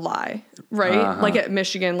we would lie, right? Uh-huh. At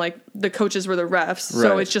Michigan, the coaches were the refs, Right.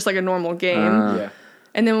 so it's just a normal game. Yeah.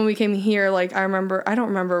 And then when we came here, I don't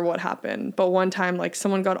remember what happened, but one time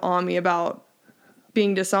someone got on me about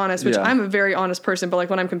being dishonest, which I'm a very honest person, but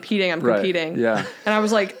when I'm competing, I'm competing. Yeah. And I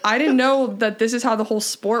was I didn't know that this is how the whole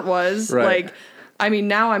sport was. Right.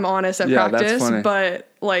 Now I'm honest at that's practice, funny. but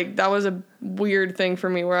that was a weird thing for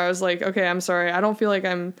me where I was okay, I'm sorry. I don't feel like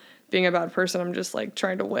I'm being a bad person. I'm just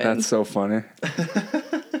trying to win. That's so funny.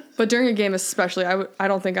 But during a game especially, I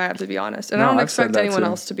don't think I have to be honest. And No, I don't I've said expect that anyone too.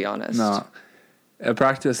 else to be honest. No. At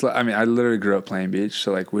practice, I literally grew up playing beach,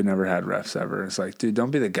 so we never had refs ever. It's dude,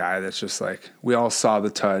 don't be the guy that's just we all saw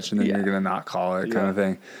the touch and then you're gonna not call it kind of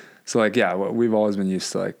thing. So we've always been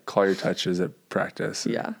used to call your touches at practice.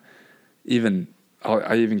 Yeah.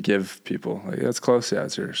 I even give people that's close, yeah,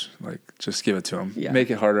 it's yours. Just give it to them. Yeah.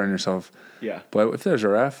 Make it harder on yourself. Yeah. But if there's a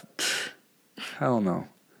ref, hell no.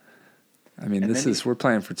 We're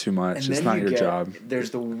playing for too much. It's not your job. There's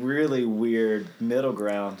the really weird middle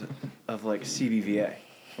ground of CBVA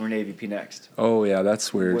or an AVP Next. Oh yeah,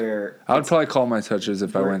 that's weird. Where I would probably call my touches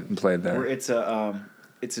if I went and played there. Where it's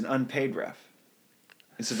an unpaid ref,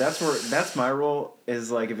 and so that's my rule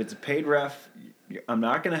is if it's a paid ref, I'm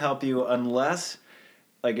not going to help you unless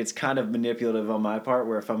it's kind of manipulative on my part.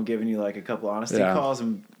 Where if I'm giving you a couple honesty calls,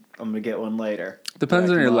 I'm going to get one later.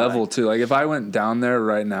 Depends on your level too. If I went down there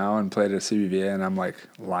right now and played at CBVA and I'm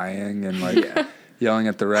lying and yelling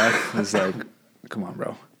at the ref, it's come on,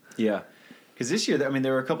 bro. Yeah, because this year, there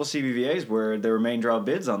were a couple CBVAs where there were main draw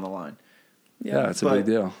bids on the line. Yeah, it's a big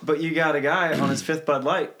deal. But you got a guy on his fifth Bud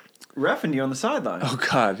Light reffing you on the sideline. Oh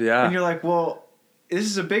God, yeah. And you're well, this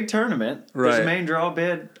is a big tournament. Right. There's a main draw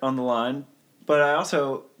bid on the line, but I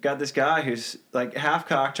also got this guy who's half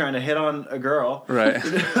cocked trying to hit on a girl. Right.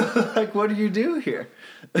 What do you do here?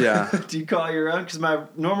 Yeah. Do you call your own? Because my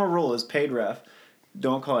normal rule is paid ref.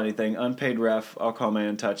 Don't call anything. Unpaid ref, I'll call my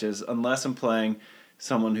own touches unless I'm playing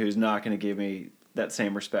someone who's not going to give me that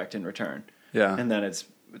same respect in return. Yeah. And then it's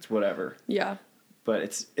whatever. Yeah. But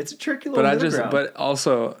it's a tricky little ground. But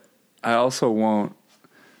I also won't,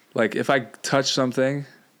 if I touch something,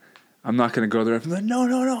 I'm not going to go there and be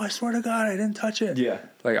no, I swear to God, I didn't touch it. Yeah.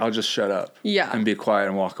 I'll just shut up. Yeah. And be quiet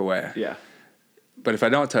and walk away. Yeah. But if I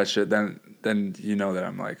don't touch it, then that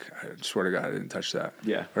I'm I swear to God, I didn't touch that.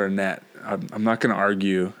 Yeah. Or a net. I'm not going to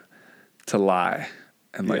argue to lie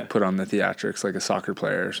and like Yeah. put on the theatrics like a soccer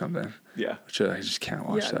player or something. Yeah. Which I just can't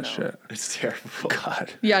watch that shit. It's terrible.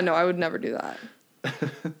 God. Yeah, no, I would never do that.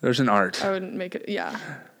 There's an art. I wouldn't make it. Yeah.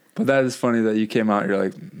 But that is funny that you came out. You're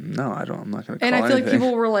like, no, I'm not going to call And I feel anything. like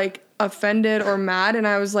people were like offended or mad, and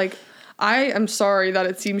I was like, I am sorry that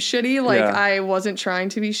it seems shitty. Like I wasn't trying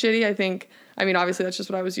to be shitty. I mean, obviously that's just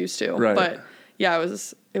what I was used to. Right. But yeah, it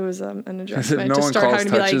was an Because adjustment if no to one start calls having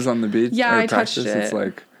to be touches like, on the beach yeah, or I touched practice, it. it's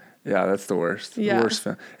like, yeah, that's the worst. Yeah. The worst.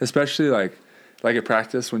 Especially like at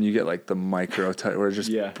practice when you get like the micro touch where it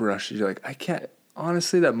just brushes. You're like, I can't.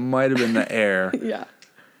 Honestly, that might have been the air. Yeah.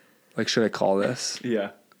 Like, should I call this?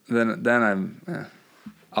 Yeah. Then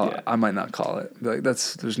I might not call it. Be like,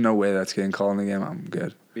 there's no way that's getting called in the game. I'm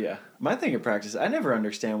good. Yeah. My thing at practice, I never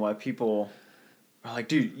understand why people are like,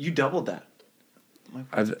 dude, you doubled that. I'm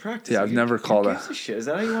like, what's practice? Yeah, I've never called a shit. Is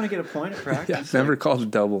that how you want to get a point at practice? Yeah, I've never called a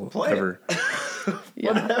double ever. Whatever.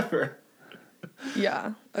 Yeah. Agreed.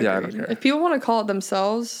 Yeah, I don't care. If people want to call it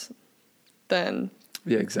themselves, then.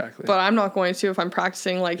 Yeah, exactly. But I'm not going to if I'm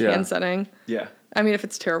practicing like hand setting. Yeah. I mean, if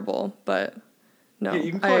it's terrible, but no. Yeah,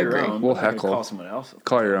 you can call your own. We'll heckle. Call someone else.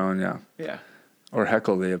 Call your own, yeah. Yeah. Or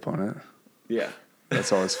heckle the opponent. Yeah.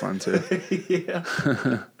 That's always fun too. Yeah.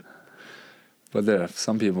 But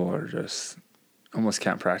some people are just almost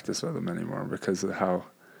can't practice with them anymore because of how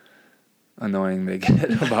annoying they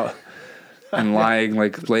get about and lying,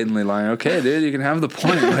 like blatantly lying. Okay, dude, you can have the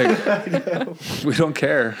point. Like, we don't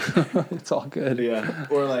care. It's all good. Yeah.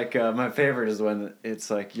 Or like my favorite is when it's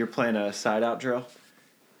like you're playing a side out drill,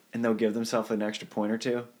 and they'll give themselves an extra point or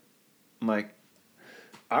two. I'm like,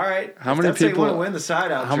 all right. How many people want to win the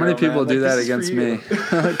side out? How many people do that against me? me?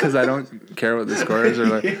 Because I don't care what the score is. Or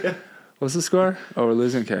like, what's the score? Oh, we're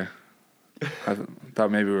losing. Okay. I thought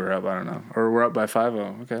maybe we were up. I don't know. Or we're up by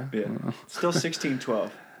 5-0. Okay. Yeah. Still 16-12.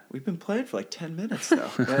 We've been playing for like 10 minutes though.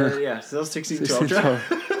 Yeah. Still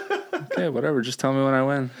 16-12. Okay, whatever. Just tell me when I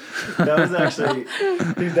win. That was actually,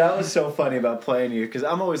 dude. That was so funny about playing you because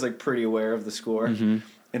I'm always like pretty aware of the score. Mm-hmm.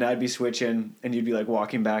 And I'd be switching, and you'd be like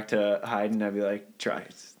walking back to hide, and I'd be like, "Try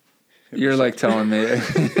it." You're like telling me,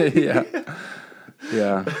 yeah.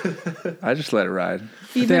 I just let it ride.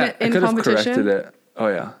 Even I in could have competition, corrected it. Oh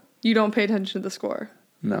yeah. You don't pay attention to the score.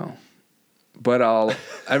 No, but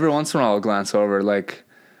every once in a while I'll glance over, like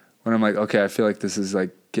when I'm like, okay, I feel like this is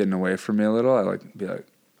like getting away from me a little. I like be like,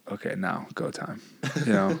 okay, now go time.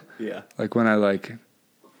 You know. Yeah. Like when I like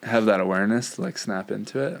have that awareness to like snap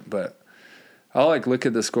into it, but. I'll like look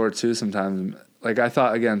at the score too sometimes. Like I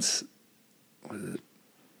thought against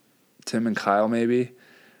Tim and Kyle maybe,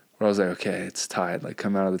 where I was like, okay, it's tied. Like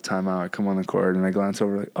come out of the timeout, I come on the court, and I glance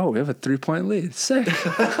over like, oh, we have a 3-point lead. Sick.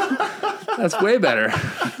 That's way better.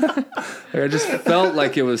 Like I just felt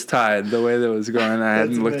like it was tied the way that it was going. I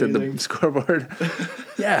hadn't looked at the scoreboard.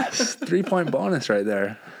 Yes, 3-point bonus right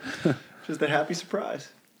there. Just a happy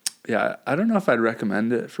surprise. Yeah, I don't know if I'd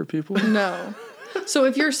recommend it for people. No. So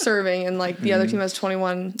if you're serving and like the other team has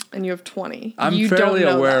 21 and you have 20, I'm you fairly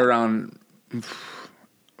don't know aware that.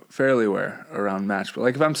 fairly aware around match point.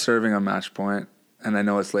 Like if I'm serving on match point and I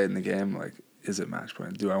know it's late in the game, like is it match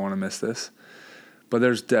point? Do I want to miss this? But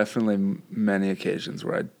there's definitely many occasions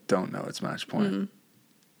where I don't know it's match point. Mm-hmm.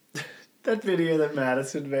 That video that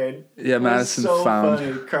Madison made. Yeah, Madison so found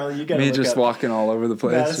funny. Carly, you gotta me look just up. walking all over the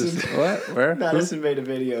place. Madison, just, what? Where? Madison made a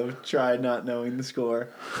video of Try not knowing the score.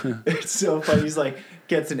 It's so funny. He's like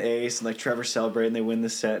gets an ace and like Trevor celebrating. They win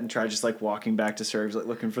the set and Try just like walking back to serves like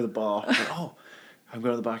looking for the ball. Like, oh, I'm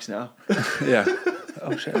going to the box now. Yeah.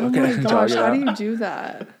 Oh shit. Oh Okay. my gosh, how do you do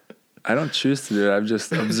that? I don't choose to do it. I've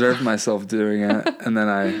just observed myself doing it, and then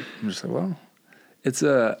I'm just like, well,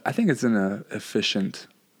 I think it's an efficient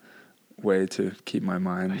way to keep my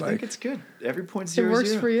mind. I think it's good. Every point's 0-0. It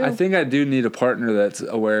works for you. I think I do need a partner that's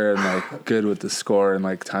aware and like good with the score and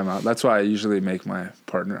like timeout. That's why I usually make my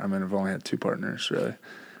partner. I mean, I've only had 2 partners really,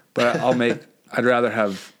 but I'd rather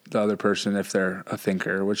have the other person if they're a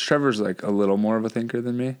thinker, which Trevor's like a little more of a thinker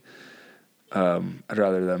than me. I'd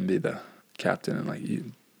rather them be the captain and like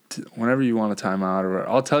whenever you want a timeout, or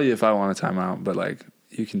I'll tell you if I want a timeout, but like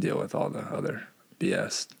you can deal with all the other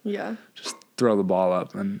BS. Yeah. Just throw the ball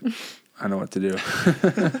up and I know what to do.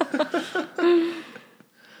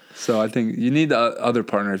 So I think you need the other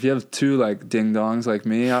partner. If you have 2 like ding dongs like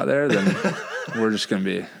me out there, then we're just gonna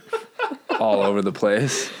be all over the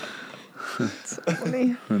place. That's so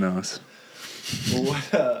funny. Who knows?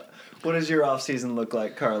 What does your off season look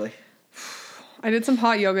like, Carly? I did some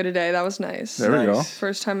hot yoga today. That was nice. There we go.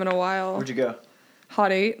 First time in a while. Where'd you go?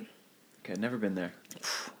 Hot 8. Okay, never been there.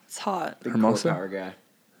 It's hot. Big Hermosa? core power guy.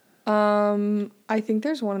 I think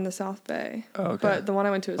there's one in the South Bay. Oh, okay. But the one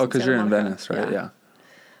I went to is because you're in Santa Monica. Venice, right? Yeah.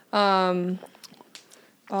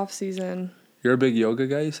 Off season. You're a big yoga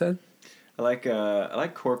guy, you said? I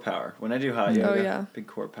like core power. When I do hot yoga, Oh, yeah. big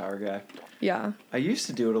core power guy. Yeah. I used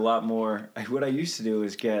to do it a lot more. What I used to do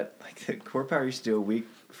is get, like, the core power used to do a week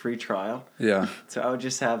free trial. Yeah. So I would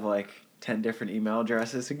just have, like, 10 different email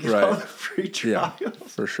addresses and get Right. all the free trials. Yeah,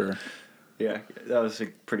 for sure. Yeah, that was a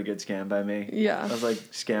pretty good scam by me. Yeah. I was, like,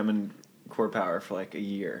 scamming core power for, like, a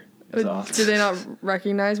year. It was awesome. Did they not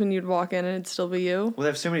recognize when you'd walk in and it'd still be you? Well, they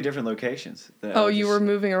have so many different locations. That Oh, you were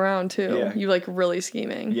moving around too. Yeah. You like really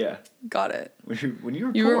scheming. Yeah. Got it. When you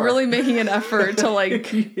were You poor. were really making an effort to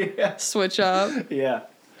like Yeah. switch up. Yeah.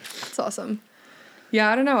 It's awesome. Yeah,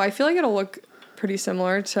 I don't know. I feel like it'll look pretty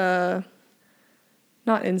similar to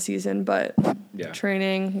not in season, but Yeah.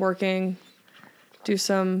 training, working, do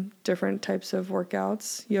some different types of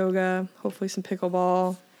workouts, yoga, hopefully some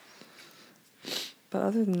pickleball. But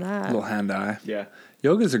other than A that, little hand-eye. Yeah.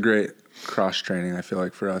 Yoga's a great cross-training, I feel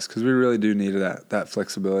like, for us, because we really do need that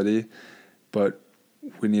flexibility, but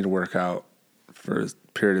we need to work out for a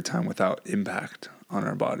period of time without impact on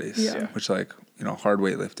our bodies. Yeah. Which, like, hard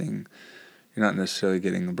weightlifting, you're not necessarily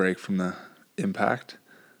getting a break from the impact.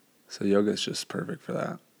 So yoga is just perfect for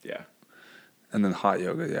that. Yeah. And then hot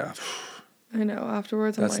yoga, yeah. I know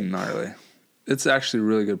afterwards I'm That's like, gnarly. It's actually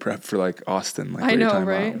really good prep for, like, Austin, like I what you're know, talking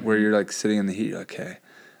right? about, where you're, like, sitting in the heat, you're like, okay,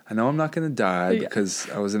 I know I'm not going to die Yeah. because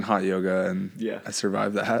I was in hot yoga and Yeah. I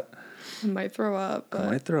survived that. I might throw up. But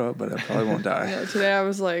I might throw up, but I probably won't die. no, today I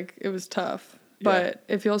was like, it was tough, but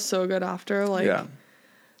it feels so good after. Like Yeah.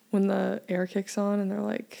 when the air kicks on and they're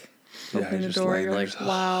like Yeah, opening you're the just door, laying you're there like, just,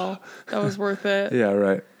 wow, that was worth it. Yeah,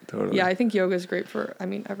 right. Totally. Yeah, I think yoga is great for,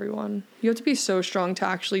 everyone. You have to be so strong to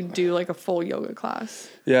actually do like a full yoga class.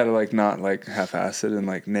 Yeah, to like not like half-ass it and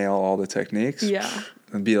like nail all the techniques. Yeah.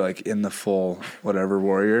 And be like in the full whatever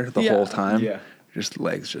warrior the Yeah. whole time. Yeah. Just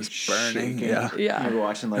legs just burning. Shaking. Yeah. Yeah. You were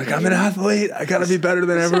watching Like, I'm an athlete. I gotta be better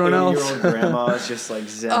than everyone else. 80-year-old grandma is just like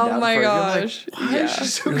zen Oh out my in front of you. gosh. I'm like, why Yeah. is she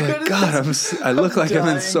so You're good like, at God, this? I look like I'm in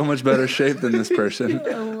dying. so much better shape than this person.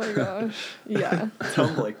 Oh my gosh. Yeah. It's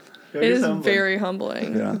humbling. It is very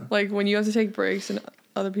humbling. Yeah. Like when you have to take breaks and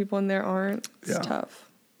other people in there aren't, it's Yeah. tough.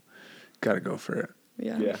 Gotta go for it.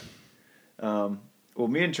 Yeah. Yeah. Well,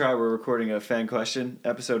 me and Tri were recording a fan question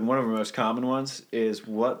episode, and one of our most common ones is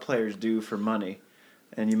what players do for money.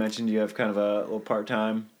 And you mentioned you have kind of a little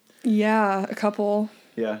part-time. Yeah, a couple.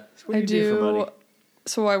 Yeah. So what do you do for money?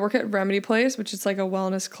 So I work at Remedy Place, which is like a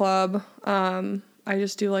wellness club. I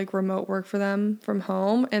just do like remote work for them from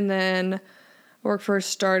home. And then I work for a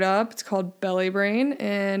startup. It's called Belly Brain,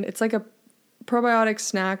 and it's like a probiotic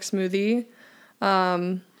snack smoothie.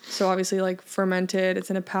 So obviously like fermented, it's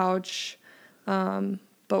in a pouch.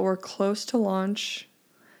 But we're close to launch.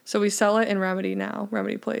 So we sell it in Remedy now,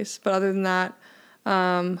 Remedy Place. But other than that,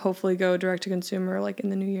 hopefully go direct to consumer like in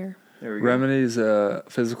the new year. There we go. Remedy's a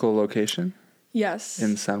physical location Yes.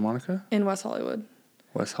 in Santa Monica, in West Hollywood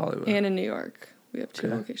West Hollywood. and in New York. We have 2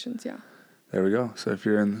 Okay. locations, yeah. There we go. So if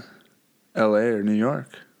you're in LA or New York,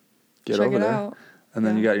 get Check over it there. out. And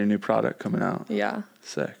then Yeah. you got your new product coming out. Yeah.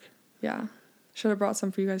 Sick. Yeah. Should have brought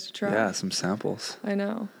some for you guys to try. Yeah, some samples. I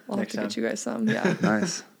know. I'll Next have to time. get you guys some. Yeah.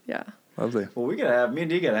 Nice. Yeah. Lovely. Well, me and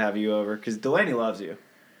Dee gotta have you over because Delaney loves you.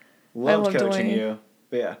 I Loves love coaching Delaney. you.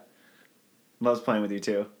 But yeah, loves playing with you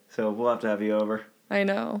too. So we'll have to have you over. I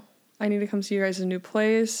know. I need to come see you guys' new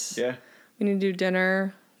place. Yeah. We need to do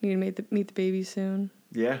dinner. We need to meet the baby soon.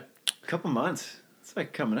 Yeah. A couple months. It's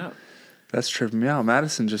like coming up. That's tripping me out.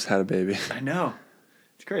 Madison just had a baby. I know.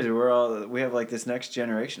 It's crazy. We have like this next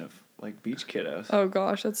generation of like beach kiddos. Oh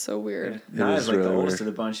gosh, that's so weird. Yeah. Naya's is like really the oldest weird.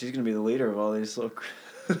 of the bunch. She's gonna be the leader of all these little.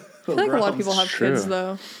 I feel like a lot of people have True. kids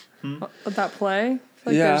though. That play. I feel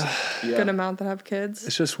like Yeah. there's a Yeah. good amount that have kids.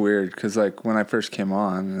 It's just weird because, like, when I first came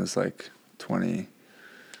on, it was like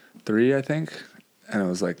 23, I think. And it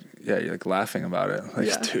was like, yeah, you're like laughing about it. Like,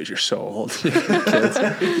 Yeah. dude, you're so old. You have kids.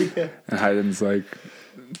 And Hayden's like,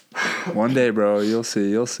 one day, bro, you'll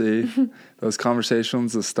see. Those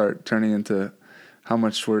conversations will start turning into how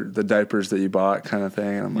much were the diapers that you bought kind of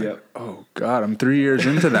thing. And I'm like, Yep. oh, God, I'm 3 years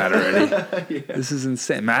into that already. Yeah. This is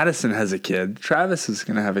insane. Madison has a kid. Travis is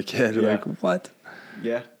going to have a kid. Yeah. Like, what?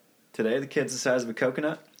 Yeah. Today the kid's the size of a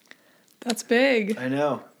coconut. That's big. I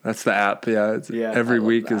know. That's the app. Yeah. Yeah, Every I love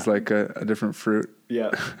week is that. like a different fruit.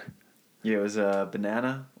 Yeah. Yeah. It was a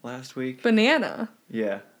banana last week. Banana.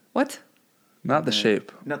 Yeah. What? Not the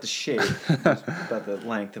shape. Not the shape. About the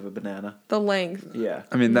length of a banana. The length. Yeah.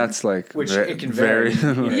 I mean, that's like Which it can vary.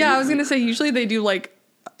 Yeah, I was gonna say usually they do like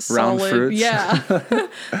Round solid. fruits? Yeah.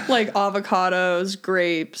 Like avocados,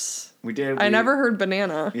 grapes. We did. I never heard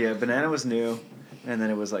banana. Yeah, banana was new. and then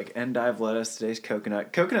it was like endive lettuce. Today's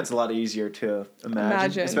coconut. Coconut's a lot easier to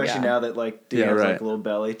imagine especially now that like Dee has like a little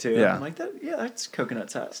belly too. Yeah. I'm like that. Yeah, that's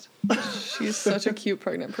coconut sized. She's such a cute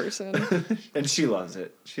pregnant person. And she loves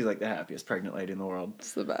it. She's like the happiest pregnant lady in the world.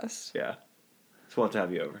 It's the best. Yeah. So we'll have to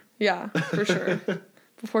have you over. Yeah, for sure.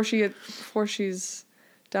 Before she's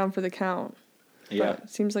down for the count. Yeah. But it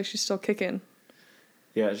seems like she's still kicking.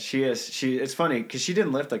 Yeah, she is. It's funny because she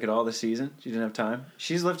didn't lift like at all this season. She didn't have time.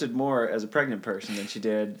 She's lifted more as a pregnant person than she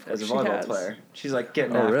did as a volleyball player. She's like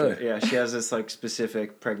getting after. Really? Yeah, she has this like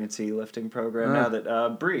specific pregnancy lifting program now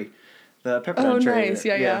that Bree, the Pepperdine trainer. Nice.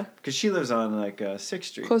 Yeah. Because she lives on like 6th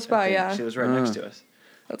Street. Close by, yeah. She lives right next to us.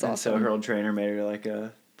 That's and awesome. So her old trainer made her like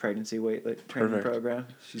a pregnancy weight training program.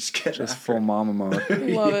 She's getting Just after full it. mama mode.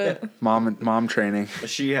 Love it. Mom training.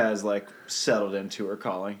 She has like settled into her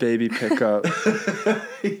calling. Baby pickup.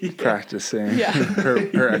 Practicing. Yeah.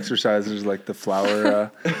 Her exercises like the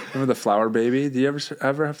flower. Remember the flower baby? Do you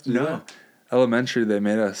ever have to do that? Elementary, they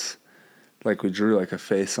made us like we drew like a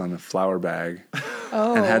face on a flower bag.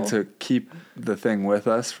 Oh. And had to keep the thing with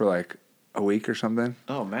us for like a week or something.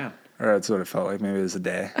 Oh man. Or that's what it felt like. Maybe it was a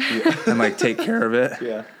day. And like take care of it.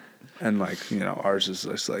 Yeah. And like, ours is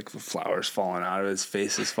just like the flowers falling out of his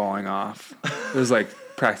face is falling off. It was like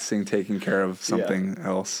practicing taking care of something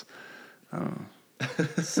else. I don't know.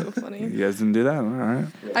 So funny. You guys didn't do that? All right.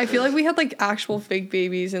 I feel like we had like actual fake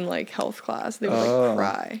babies in like health class. They would like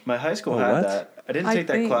cry. My high school had what? that. I didn't take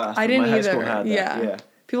that class. I but didn't my either. High school had that. Yeah.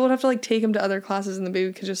 People would have to like take them to other classes and the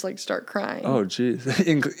baby could just like start crying. Oh, geez.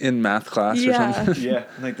 In math class or Yeah. something? Yeah.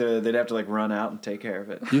 Like they'd have to like run out and take care of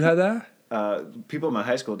it. You had that? People in my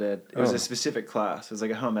high school did. It was Oh. a specific class. It was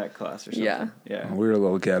like a home ec class or something. Yeah. Yeah. Oh, we were a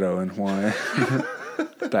little ghetto in Hawaii.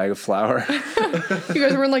 Bag of flour. You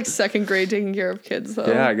guys were in like second grade taking care of kids though.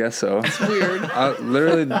 Yeah, I guess so. It's weird.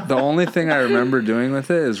 Literally, the only thing I remember doing with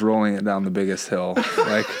it is rolling it down the biggest hill,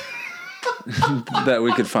 like that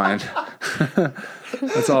we could find.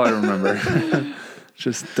 That's all I remember.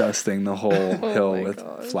 Just dusting the whole hill my with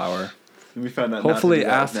gosh. flour. We found that. Hopefully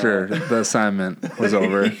not to do that after now. the assignment was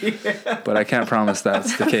over, but I can't promise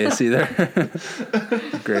that's the case either.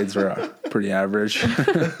 Grades were pretty average.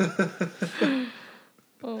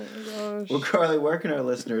 Oh my gosh. Well, Carly, where can our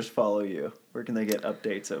listeners follow you? Where can they get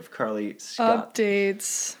updates of Carly Skjodt?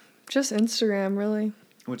 Updates. Just Instagram, really.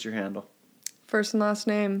 What's your handle? First and last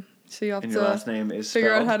name. So you have And to your last name is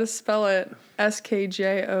figure out spelled? how to spell it.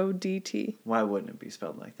 Skjodt. Why wouldn't it be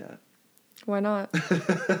spelled like that? Why not?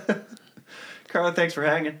 Carly, thanks for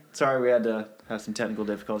hanging. Sorry we had to have some technical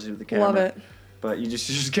difficulties with the camera. Love it. But you're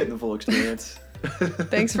just getting the full experience.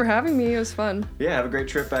 Thanks for having me. It was fun. Yeah, have a great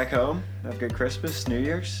trip back home. Have a good Christmas, New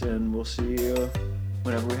Year's, and we'll see you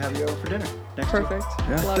whenever we have you over for dinner next week. Perfect.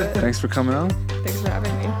 Yeah. Love it. Thanks for coming on. Thanks for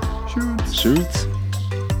having me. Shoots.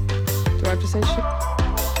 Do I have to say shoot?